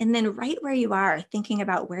those. And then right where you are, thinking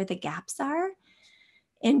about where the gaps are,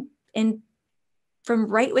 and from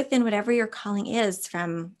right within whatever your calling is,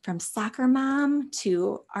 from soccer mom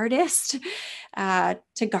to artist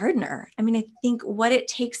to gardener. I mean, I think what it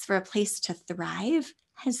takes for a place to thrive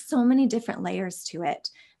has so many different layers to it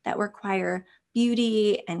that require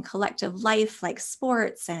beauty and collective life, like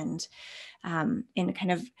sports and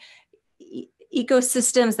kind of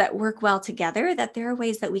ecosystems that work well together, that there are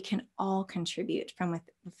ways that we can all contribute from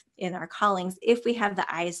within our callings if we have the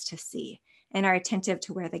eyes to see and are attentive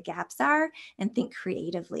to where the gaps are and think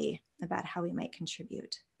creatively about how we might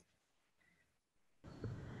contribute.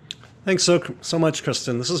 Thanks so much,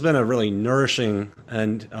 Kristen. This has been a really nourishing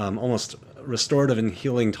and almost restorative and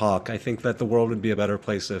healing talk. I think that the world would be a better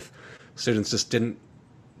place if students just didn't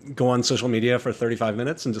go on social media for 35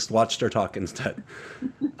 minutes and just watch their talk instead.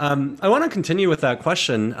 I want to continue with that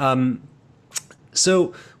question.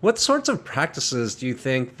 So what sorts of practices do you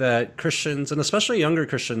think that Christians, and especially younger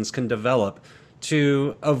Christians, can develop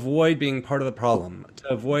to avoid being part of the problem, to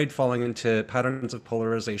avoid falling into patterns of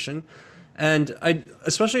polarization? And I'd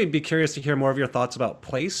especially be curious to hear more of your thoughts about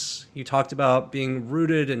place. You talked about being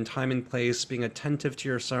rooted in time and place, being attentive to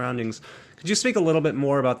your surroundings. Could you speak a little bit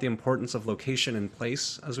more about the importance of location and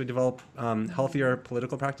place as we develop healthier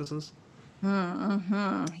political practices?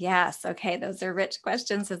 Mm-hmm. Yes. Okay. Those are rich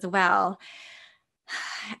questions as well.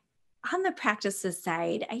 On the practices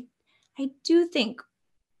side, I do think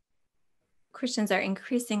Christians are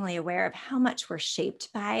increasingly aware of how much we're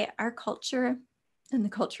shaped by our culture and the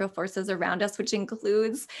cultural forces around us, which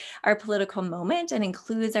includes our political moment and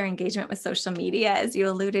includes our engagement with social media, as you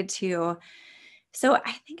alluded to. So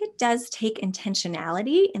I think it does take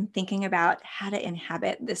intentionality in thinking about how to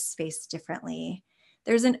inhabit this space differently.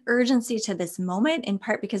 There's an urgency to this moment, in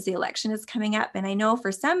part because the election is coming up. And I know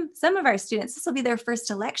for some of our students, this will be their first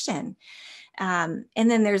election. And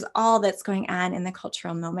then there's all that's going on in the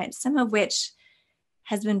cultural moment, some of which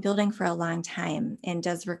has been building for a long time and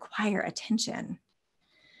does require attention.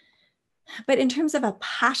 But in terms of a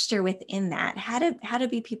posture within that, how to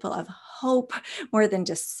be people of hope more than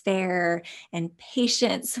despair, and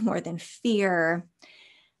patience more than fear,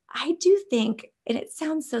 I do think, and it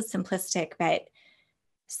sounds so simplistic, but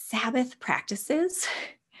Sabbath practices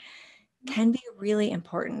can be really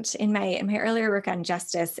important. In my earlier work on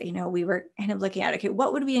justice, we were kind of looking at, okay,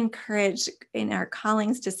 what would we encourage in our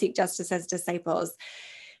callings to seek justice as disciples?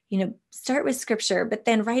 Start with scripture, but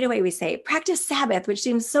then right away we say, practice Sabbath, which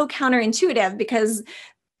seems so counterintuitive because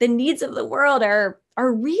the needs of the world are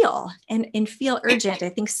real and feel urgent. I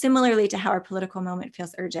think similarly to how our political moment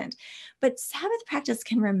feels urgent, but Sabbath practice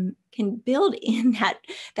can build in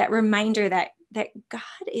that reminder that God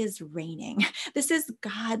is reigning. This is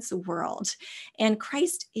God's world, and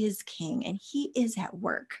Christ is King, and He is at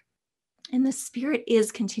work, and the Spirit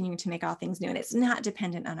is continuing to make all things new, and it's not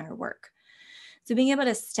dependent on our work. So being able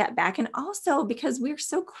to step back, and also because we're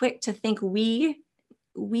so quick to think we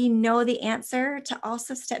know the answer, to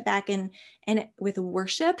also step back and with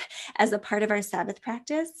worship as a part of our Sabbath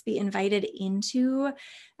practice, be invited into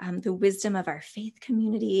the wisdom of our faith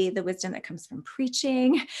community, the wisdom that comes from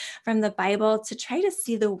preaching, from the Bible, to try to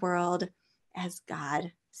see the world as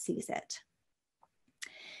God sees it.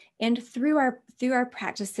 And through our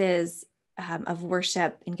practices of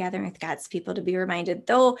worship and gathering with God's people, to be reminded,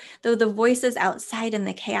 though the voices outside and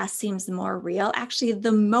the chaos seems more real, actually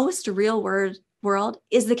the most real world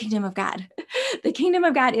is the kingdom of God. The kingdom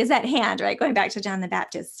of God is at hand, right? Going back to John the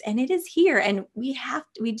Baptist, and it is here, and we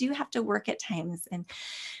do have to work at times and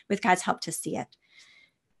with God's help to see it.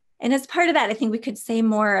 And as part of that, I think we could say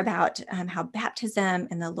more about how baptism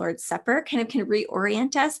and the Lord's Supper kind of can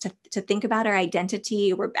reorient us to think about our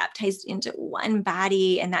identity. We're baptized into one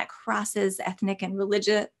body, and that crosses ethnic and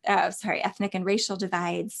racial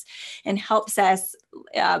divides, and helps us,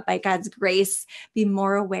 by God's grace, be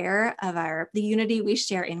more aware of the unity we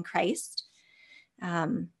share in Christ.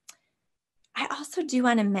 I also do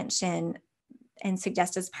want to mention and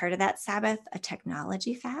suggest, as part of that Sabbath, a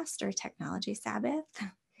technology fast or a technology Sabbath.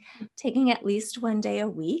 Taking at least one day a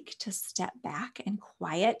week to step back and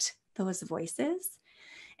quiet those voices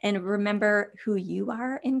and remember who you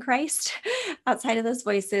are in Christ outside of those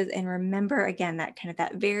voices, and remember again that kind of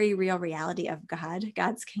that very real reality of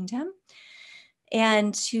God's kingdom,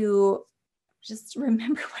 and to just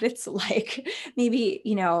remember what it's like. Maybe,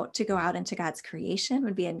 to go out into God's creation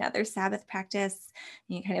would be another Sabbath practice.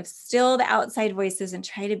 You kind of still the outside voices and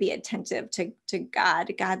try to be attentive to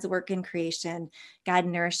God's work in creation, God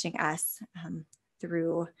nourishing us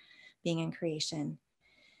through being in creation.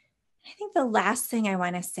 I think the last thing I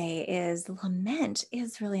want to say is lament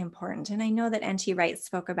is really important. And I know that N.T. Wright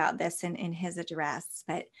spoke about this in his address,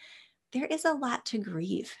 but there is a lot to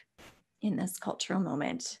grieve in this cultural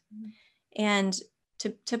moment. And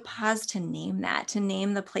to pause, to name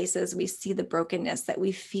the places we see the brokenness, that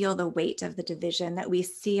we feel the weight of the division, that we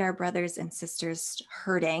see our brothers and sisters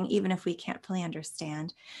hurting, even if we can't fully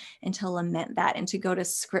understand, and to lament that, and to go to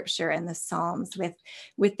Scripture and the Psalms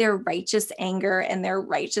with their righteous anger and their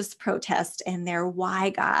righteous protest and their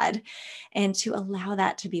why God, and to allow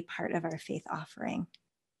that to be part of our faith offering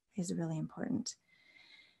is really important.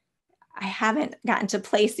 I haven't gotten to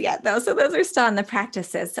place yet, though, so those are still on the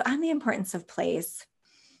practices. So on the importance of place,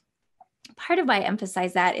 part of why I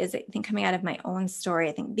emphasize that is, I think, coming out of my own story.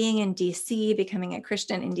 I think being in DC, becoming a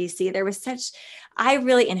Christian in DC, I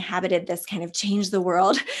really inhabited this kind of change the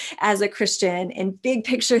world as a Christian and big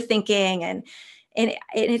picture thinking. And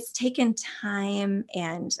it's taken time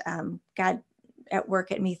and God at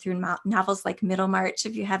work at me through novels like Middlemarch,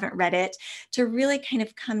 if you haven't read it, to really kind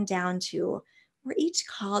of come down to, we're each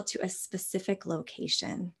called to a specific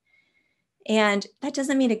location. And that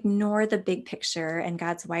doesn't mean ignore the big picture and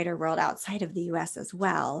God's wider world outside of the US as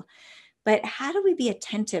well. But how do we be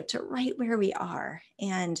attentive to right where we are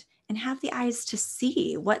and have the eyes to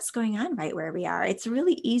see what's going on right where we are? It's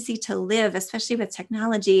really easy to live, especially with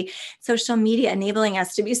technology, social media enabling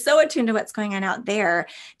us to be so attuned to what's going on out there.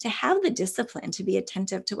 To have the discipline to be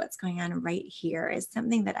attentive to what's going on right here is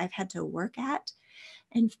something that I've had to work at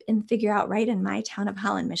and figure out right in my town of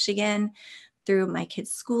Holland, Michigan, through my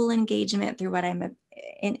kids' school engagement, through what I'm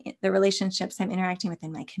in the relationships I'm interacting with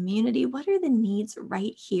in my community. What are the needs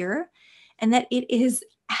right here? And that it is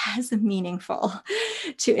as meaningful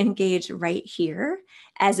to engage right here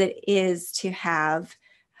as it is to have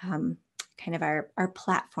kind of our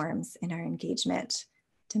platforms in our engagement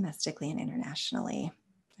domestically and internationally.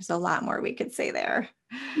 There's a lot more we could say there.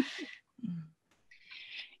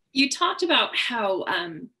 You talked about how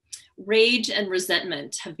rage and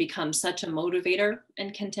resentment have become such a motivator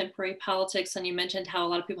in contemporary politics. And you mentioned how a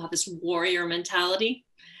lot of people have this warrior mentality.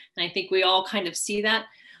 And I think we all kind of see that.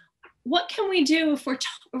 What can we do if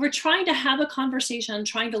we're trying to have a conversation,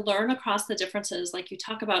 trying to learn across the differences, like you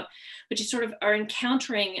talk about, but you sort of are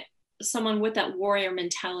encountering someone with that warrior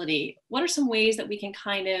mentality? What are some ways that we can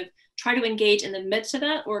kind of try to engage in the midst of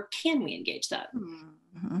that, or can we engage that?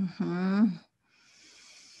 Mm-hmm.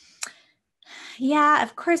 Yeah,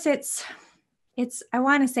 of course it's, I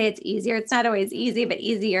want to say it's easier. It's not always easy, but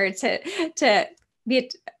easier to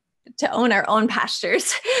own our own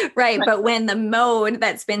postures, right? But when the mode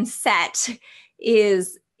that's been set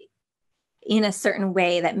is in a certain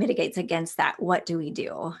way that mitigates against that, what do we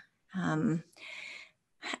do? I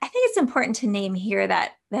think it's important to name here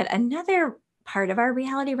that another part of our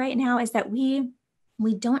reality right now is that we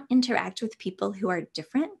don't interact with people who are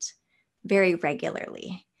different very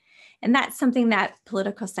regularly. And that's something that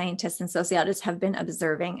political scientists and sociologists have been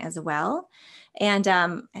observing as well. And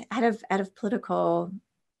out of political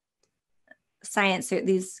science,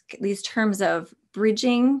 these terms of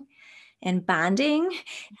bridging and bonding,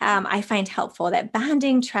 I find helpful. That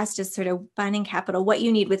bonding trust is sort of bonding capital, what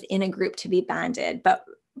you need within a group to be bonded. But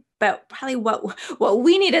probably what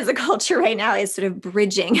we need as a culture right now is sort of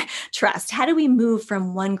bridging trust. How do we move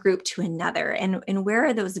from one group to another? And where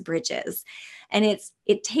are those bridges? And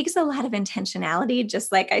it takes a lot of intentionality, just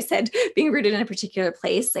like I said, being rooted in a particular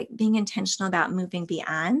place, like being intentional about moving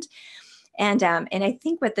beyond. And I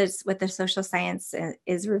think what the social science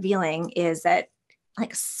is revealing is that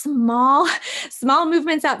like small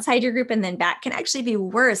movements outside your group and then back can actually be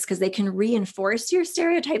worse, because they can reinforce your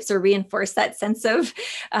stereotypes or reinforce that sense of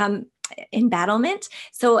embattlement.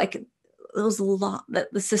 So like those the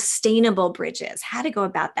sustainable bridges, how to go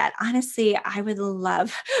about that. Honestly, I would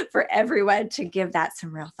love for everyone to give that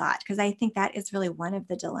some real thought, because I think that is really one of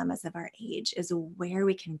the dilemmas of our age, is where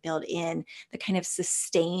we can build in the kind of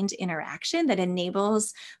sustained interaction that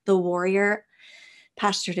enables the warrior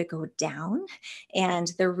posture to go down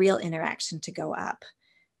and the real interaction to go up.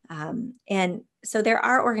 And so there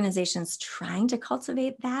are organizations trying to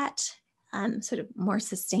cultivate that sort of more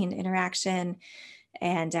sustained interaction.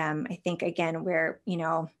 And I think, again, we're,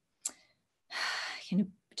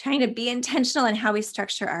 trying to be intentional in how we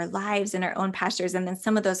structure our lives and our own postures. And then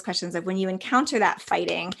some of those questions of when you encounter that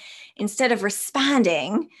fighting, instead of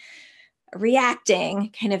responding,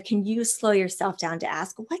 reacting, kind of, can you slow yourself down to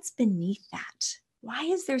ask, what's beneath that? Why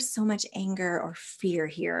is there so much anger or fear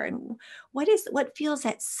here? And what feels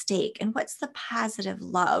at stake? And what's the positive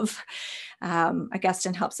love?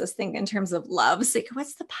 Augustine helps us think in terms of love. So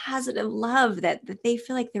what's the positive love that they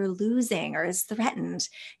feel like they're losing or is threatened?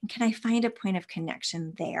 And can I find a point of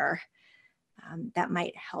connection there that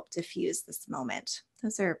might help diffuse this moment?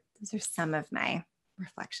 Those are some of my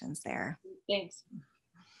reflections there. Thanks.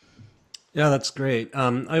 Yeah, that's great.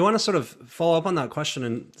 I want to sort of follow up on that question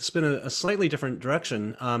and spin a slightly different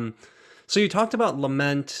direction. So you talked about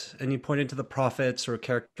lament, and you pointed to the prophets who are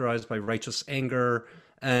characterized by righteous anger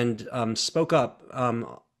and spoke up,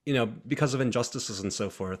 because of injustices and so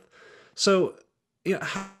forth. So,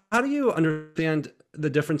 how do you understand the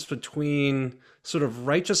difference between sort of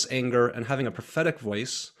righteous anger and having a prophetic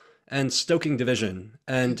voice, and stoking division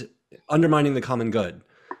and undermining the common good?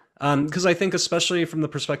 Because I think, especially from the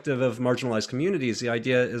perspective of marginalized communities, the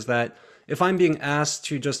idea is that if I'm being asked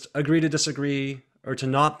to just agree to disagree or to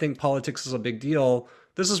not think politics is a big deal,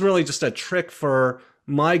 this is really just a trick for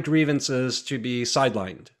my grievances to be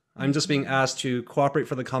sidelined. I'm just being asked to cooperate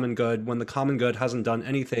for the common good when the common good hasn't done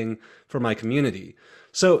anything for my community.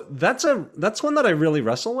 So that's one that I really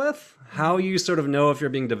wrestle with, how you sort of know if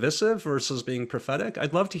you're being divisive versus being prophetic.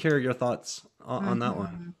 I'd love to hear your thoughts on that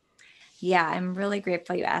one. Yeah, I'm really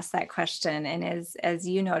grateful you asked that question. And as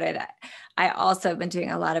you noted, I also have been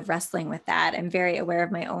doing a lot of wrestling with that. I'm very aware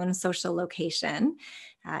of my own social location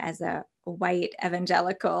as a white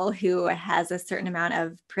evangelical who has a certain amount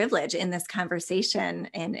of privilege in this conversation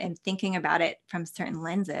and thinking about it from certain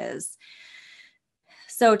lenses.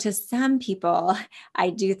 So to some people,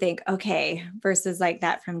 I do think, okay, verses like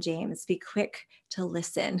that from James, be quick to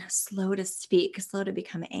listen, slow to speak, slow to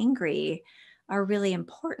become angry, are really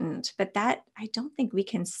important. But that, I don't think we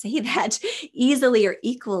can say that easily or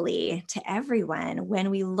equally to everyone when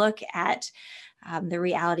we look at the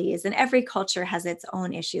realities. And every culture has its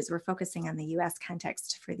own issues. We're focusing on the US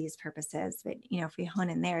context for these purposes. But if we hone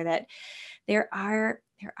in there, that there are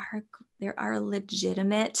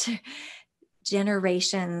legitimate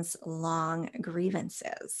generations long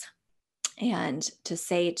grievances. And to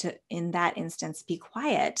say in that instance, be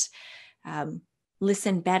quiet,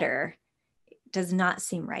 listen better, does not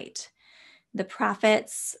seem right. The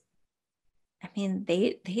prophets,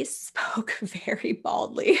 they spoke very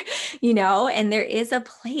boldly, and there is a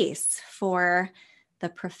place for the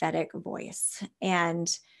prophetic voice.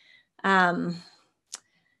 And I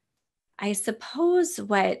suppose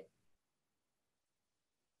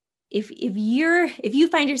if you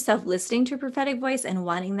find yourself listening to a prophetic voice and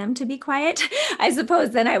wanting them to be quiet, I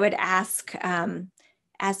suppose then I would ask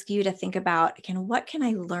you to think about, what can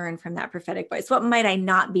I learn from that prophetic voice? What might I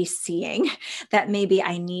not be seeing that maybe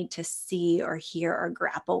I need to see or hear or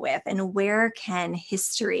grapple with? And where can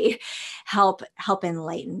history help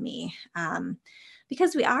enlighten me?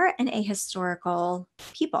 Because we are an ahistorical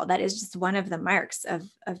people. That is just one of the marks of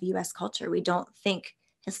US culture. We don't think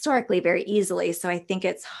historically very easily. So I think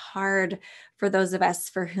it's hard for those of us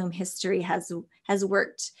for whom history has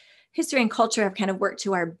worked. History and culture have kind of worked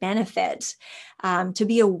to our benefit, to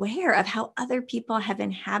be aware of how other people have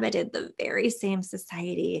inhabited the very same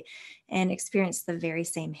society and experienced the very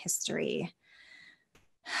same history.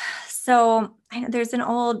 So there's an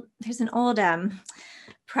old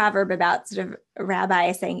proverb about sort of a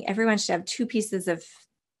rabbi saying everyone should have two pieces of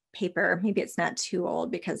paper. Maybe it's not too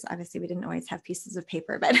old because obviously we didn't always have pieces of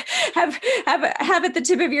paper, but have at the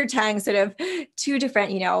tip of your tongue sort of two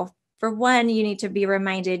different, for one, you need to be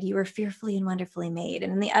reminded you were fearfully and wonderfully made.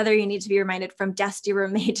 And in the other, you need to be reminded from dust you were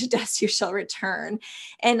made, to dust you shall return.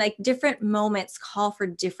 And like different moments call for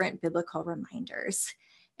different biblical reminders.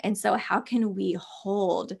 And so how can we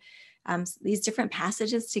hold these different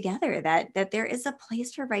passages together, that there is a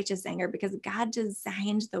place for righteous anger because God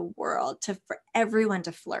designed the world for everyone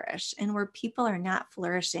to flourish. And where people are not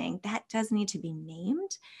flourishing, that does need to be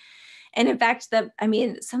named. And in fact,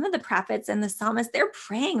 some of the prophets and the psalmists, they're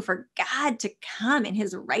praying for God to come in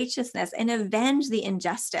his righteousness and avenge the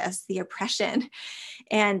injustice, the oppression.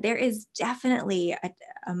 And there is definitely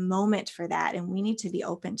a moment for that. And we need to be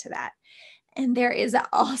open to that. And there is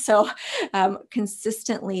also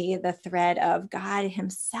consistently the thread of God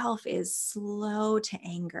himself is slow to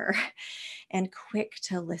anger and quick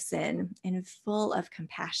to listen and full of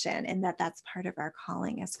compassion, and that's part of our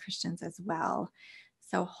calling as Christians as well.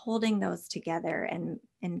 So holding those together, and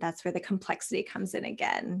that's where the complexity comes in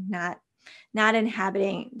again, not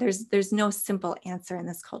inhabiting, there's no simple answer in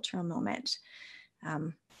this cultural moment.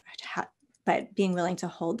 But being willing to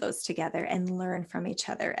hold those together and learn from each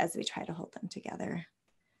other as we try to hold them together.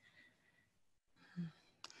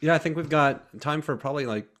 Yeah, I think we've got time for probably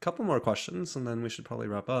like a couple more questions, and then we should probably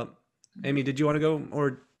wrap up. Amy, did you want to go,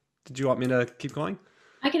 or did you want me to keep going?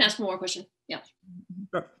 I can ask one more question. Yeah.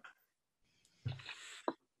 Sure.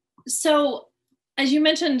 So, as you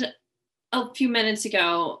mentioned a few minutes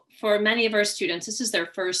ago, for many of our students, this is their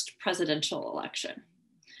first presidential election.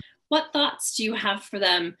 What thoughts do you have for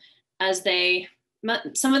them as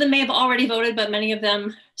some of them may have already voted, but many of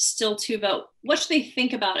them still to vote? What should they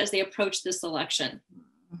think about as they approach this election?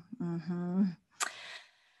 Mm-hmm.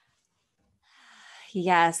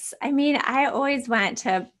 Yes. I mean, I always want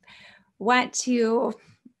to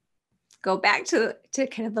go back to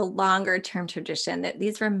kind of the longer term tradition, that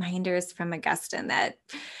these reminders from Augustine that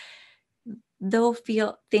though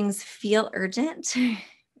things feel urgent,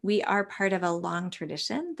 we are part of a long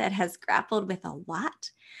tradition that has grappled with a lot.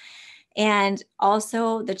 And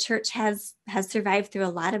also the church has survived through a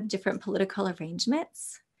lot of different political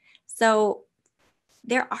arrangements. So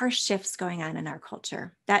there are shifts going on in our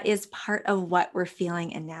culture. That is part of what we're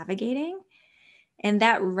feeling and navigating. And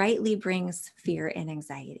that rightly brings fear and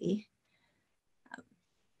anxiety.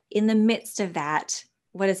 In the midst of that,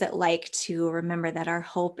 what is it like to remember that our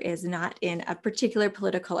hope is not in a particular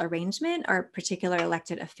political arrangement or a particular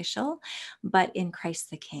elected official, but in Christ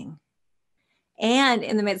the King? And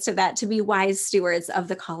in the midst of that, to be wise stewards of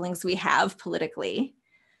the callings we have politically.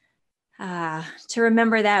 To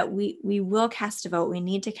remember that we will cast a vote, we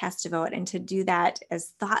need to cast a vote, and to do that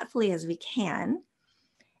as thoughtfully as we can.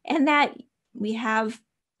 And that we have,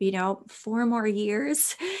 4 more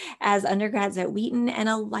years as undergrads at Wheaton and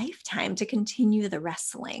a lifetime to continue the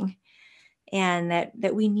wrestling. And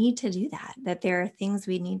that we need to do that there are things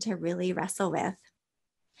we need to really wrestle with.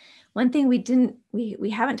 One thing we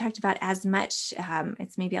haven't talked about as much,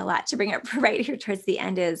 it's maybe a lot to bring up right here towards the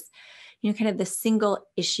end, is, kind of the single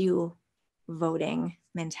issue voting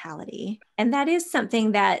mentality. And that is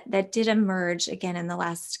something that did emerge again in the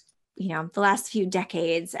last few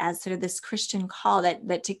decades as sort of this Christian call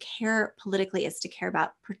that to care politically is to care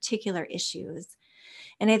about particular issues.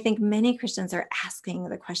 And I think many Christians are asking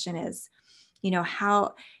the question is,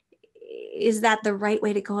 how is that the right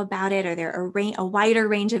way to go about it? Are there a wider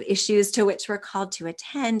range of issues to which we're called to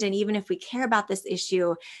attend? And even if we care about this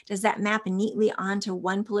issue, does that map neatly onto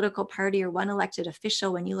one political party or one elected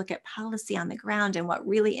official when you look at policy on the ground and what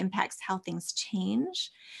really impacts how things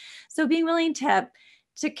change? So being willing to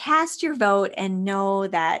cast your vote and know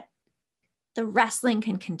that the wrestling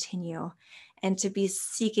can continue, and to be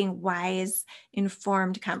seeking wise,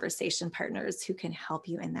 informed conversation partners who can help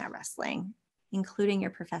you in that wrestling, including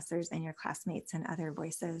your professors and your classmates and other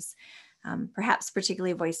voices, perhaps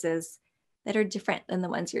particularly voices that are different than the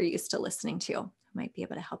ones you're used to listening to, who might be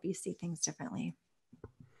able to help you see things differently.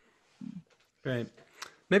 Great.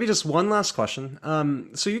 Maybe just one last question.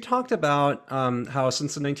 So you talked about how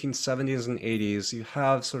since the 1970s and 80s, you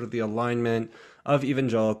have sort of the alignment of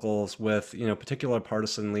evangelicals with, particular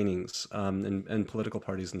partisan leanings and political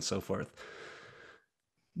parties and so forth.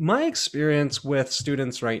 My experience with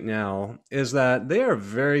students right now is that they are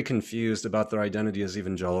very confused about their identity as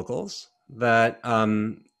evangelicals, that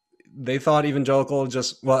they thought evangelical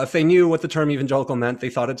if they knew what the term evangelical meant, they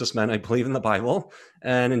thought it just meant I believe in the Bible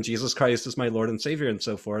and in Jesus Christ as my Lord and Savior and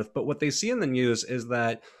so forth. But what they see in the news is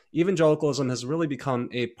that evangelicalism has really become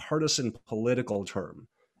a partisan political term.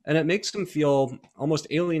 And it makes them feel almost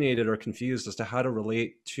alienated or confused as to how to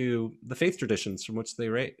relate to the faith traditions from which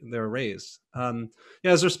they're raised.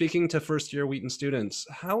 As they're speaking to first-year Wheaton students,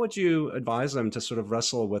 how would you advise them to sort of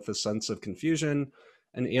wrestle with a sense of confusion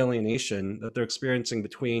and alienation that they're experiencing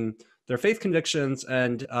between their faith convictions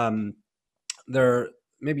and their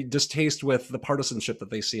maybe distaste with the partisanship that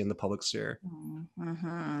they see in the public sphere?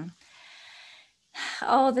 Mm-hmm.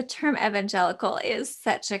 Oh, the term evangelical is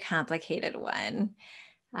such a complicated one.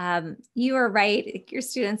 You are right, your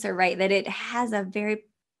students are right, that it has a very,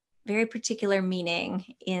 very particular meaning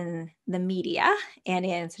in the media and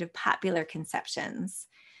in sort of popular conceptions.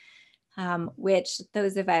 which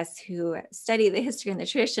those of us who study the history and the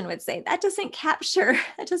tradition would say that doesn't capture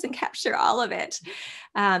all of it.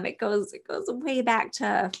 It goes way back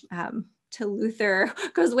to Luther,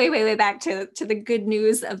 goes way back to the good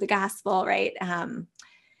news of the gospel, right? And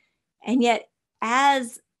yet,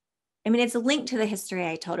 it's linked to the history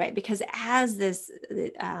I told, right? Because as this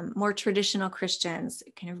more traditional Christians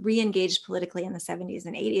kind of re-engaged politically in the 70s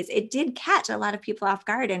and 80s, it did catch a lot of people off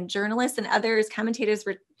guard, and journalists and others, commentators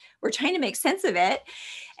were trying to make sense of it.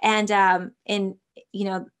 And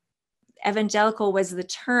evangelical was the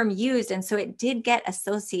term used. And so it did get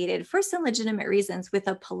associated for some legitimate reasons with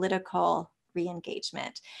a political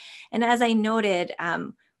re-engagement. And as I noted,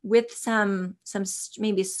 with some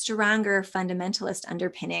maybe stronger fundamentalist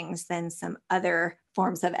underpinnings than some other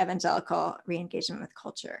forms of evangelical re-engagement with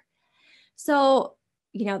culture. So,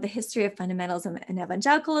 the history of fundamentalism and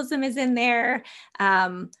evangelicalism is in there.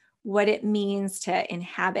 What it means to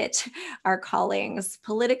inhabit our callings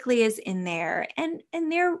politically is in there. And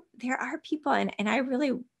there are people, and I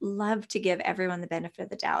really love to give everyone the benefit of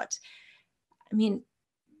the doubt.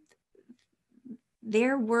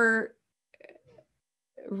 There were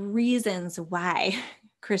reasons why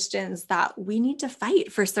Christians thought we need to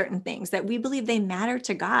fight for certain things, that we believe they matter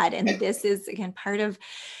to God. And this is, again, part of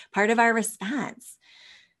our response.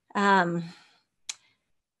 And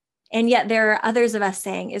yet there are others of us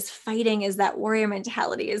saying, is that warrior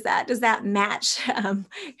mentality? Does that match kind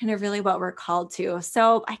of really what we're called to?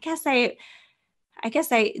 So I guess there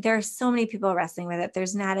are so many people wrestling with it.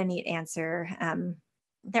 There's not a neat answer.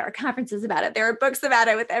 There are conferences about it. There are books about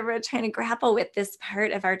it, with everyone trying to grapple with this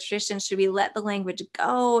part of our tradition. Should we let the language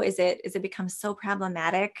go? Is it become so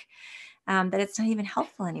problematic that it's not even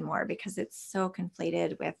helpful anymore because it's so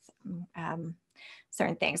conflated with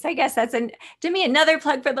certain things? So I guess that's to me another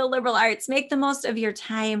plug for the liberal arts. Make the most of your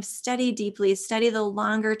time. Study deeply. Study the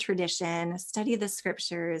longer tradition. Study the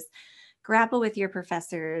scriptures. Grapple with your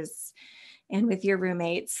professors and with your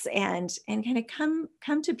roommates, and kind of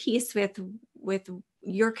come to peace with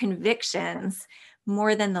your convictions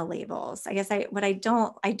more than the labels. I guess I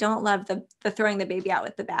don't love the throwing the baby out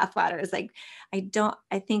with the bathwater. Is like, I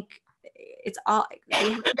think it's all,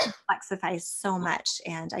 we have to complexify so much,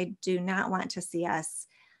 and I do not want to see us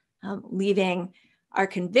leaving our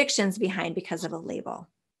convictions behind because of a label.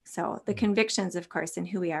 So the convictions, of course, and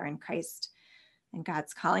who we are in Christ and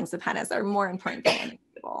God's callings upon us are more important than any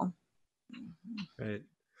label. Great.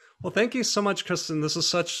 Well, thank you so much, Kristen. This is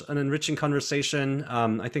such an enriching conversation.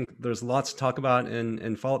 I think there's lots to talk about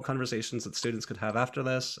in follow-up conversations that students could have after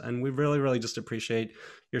this. And we really, really just appreciate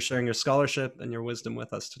your sharing your scholarship and your wisdom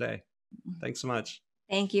with us today. Thanks so much.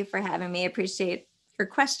 Thank you for having me. I appreciate your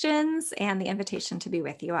questions and the invitation to be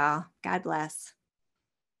with you all. God bless.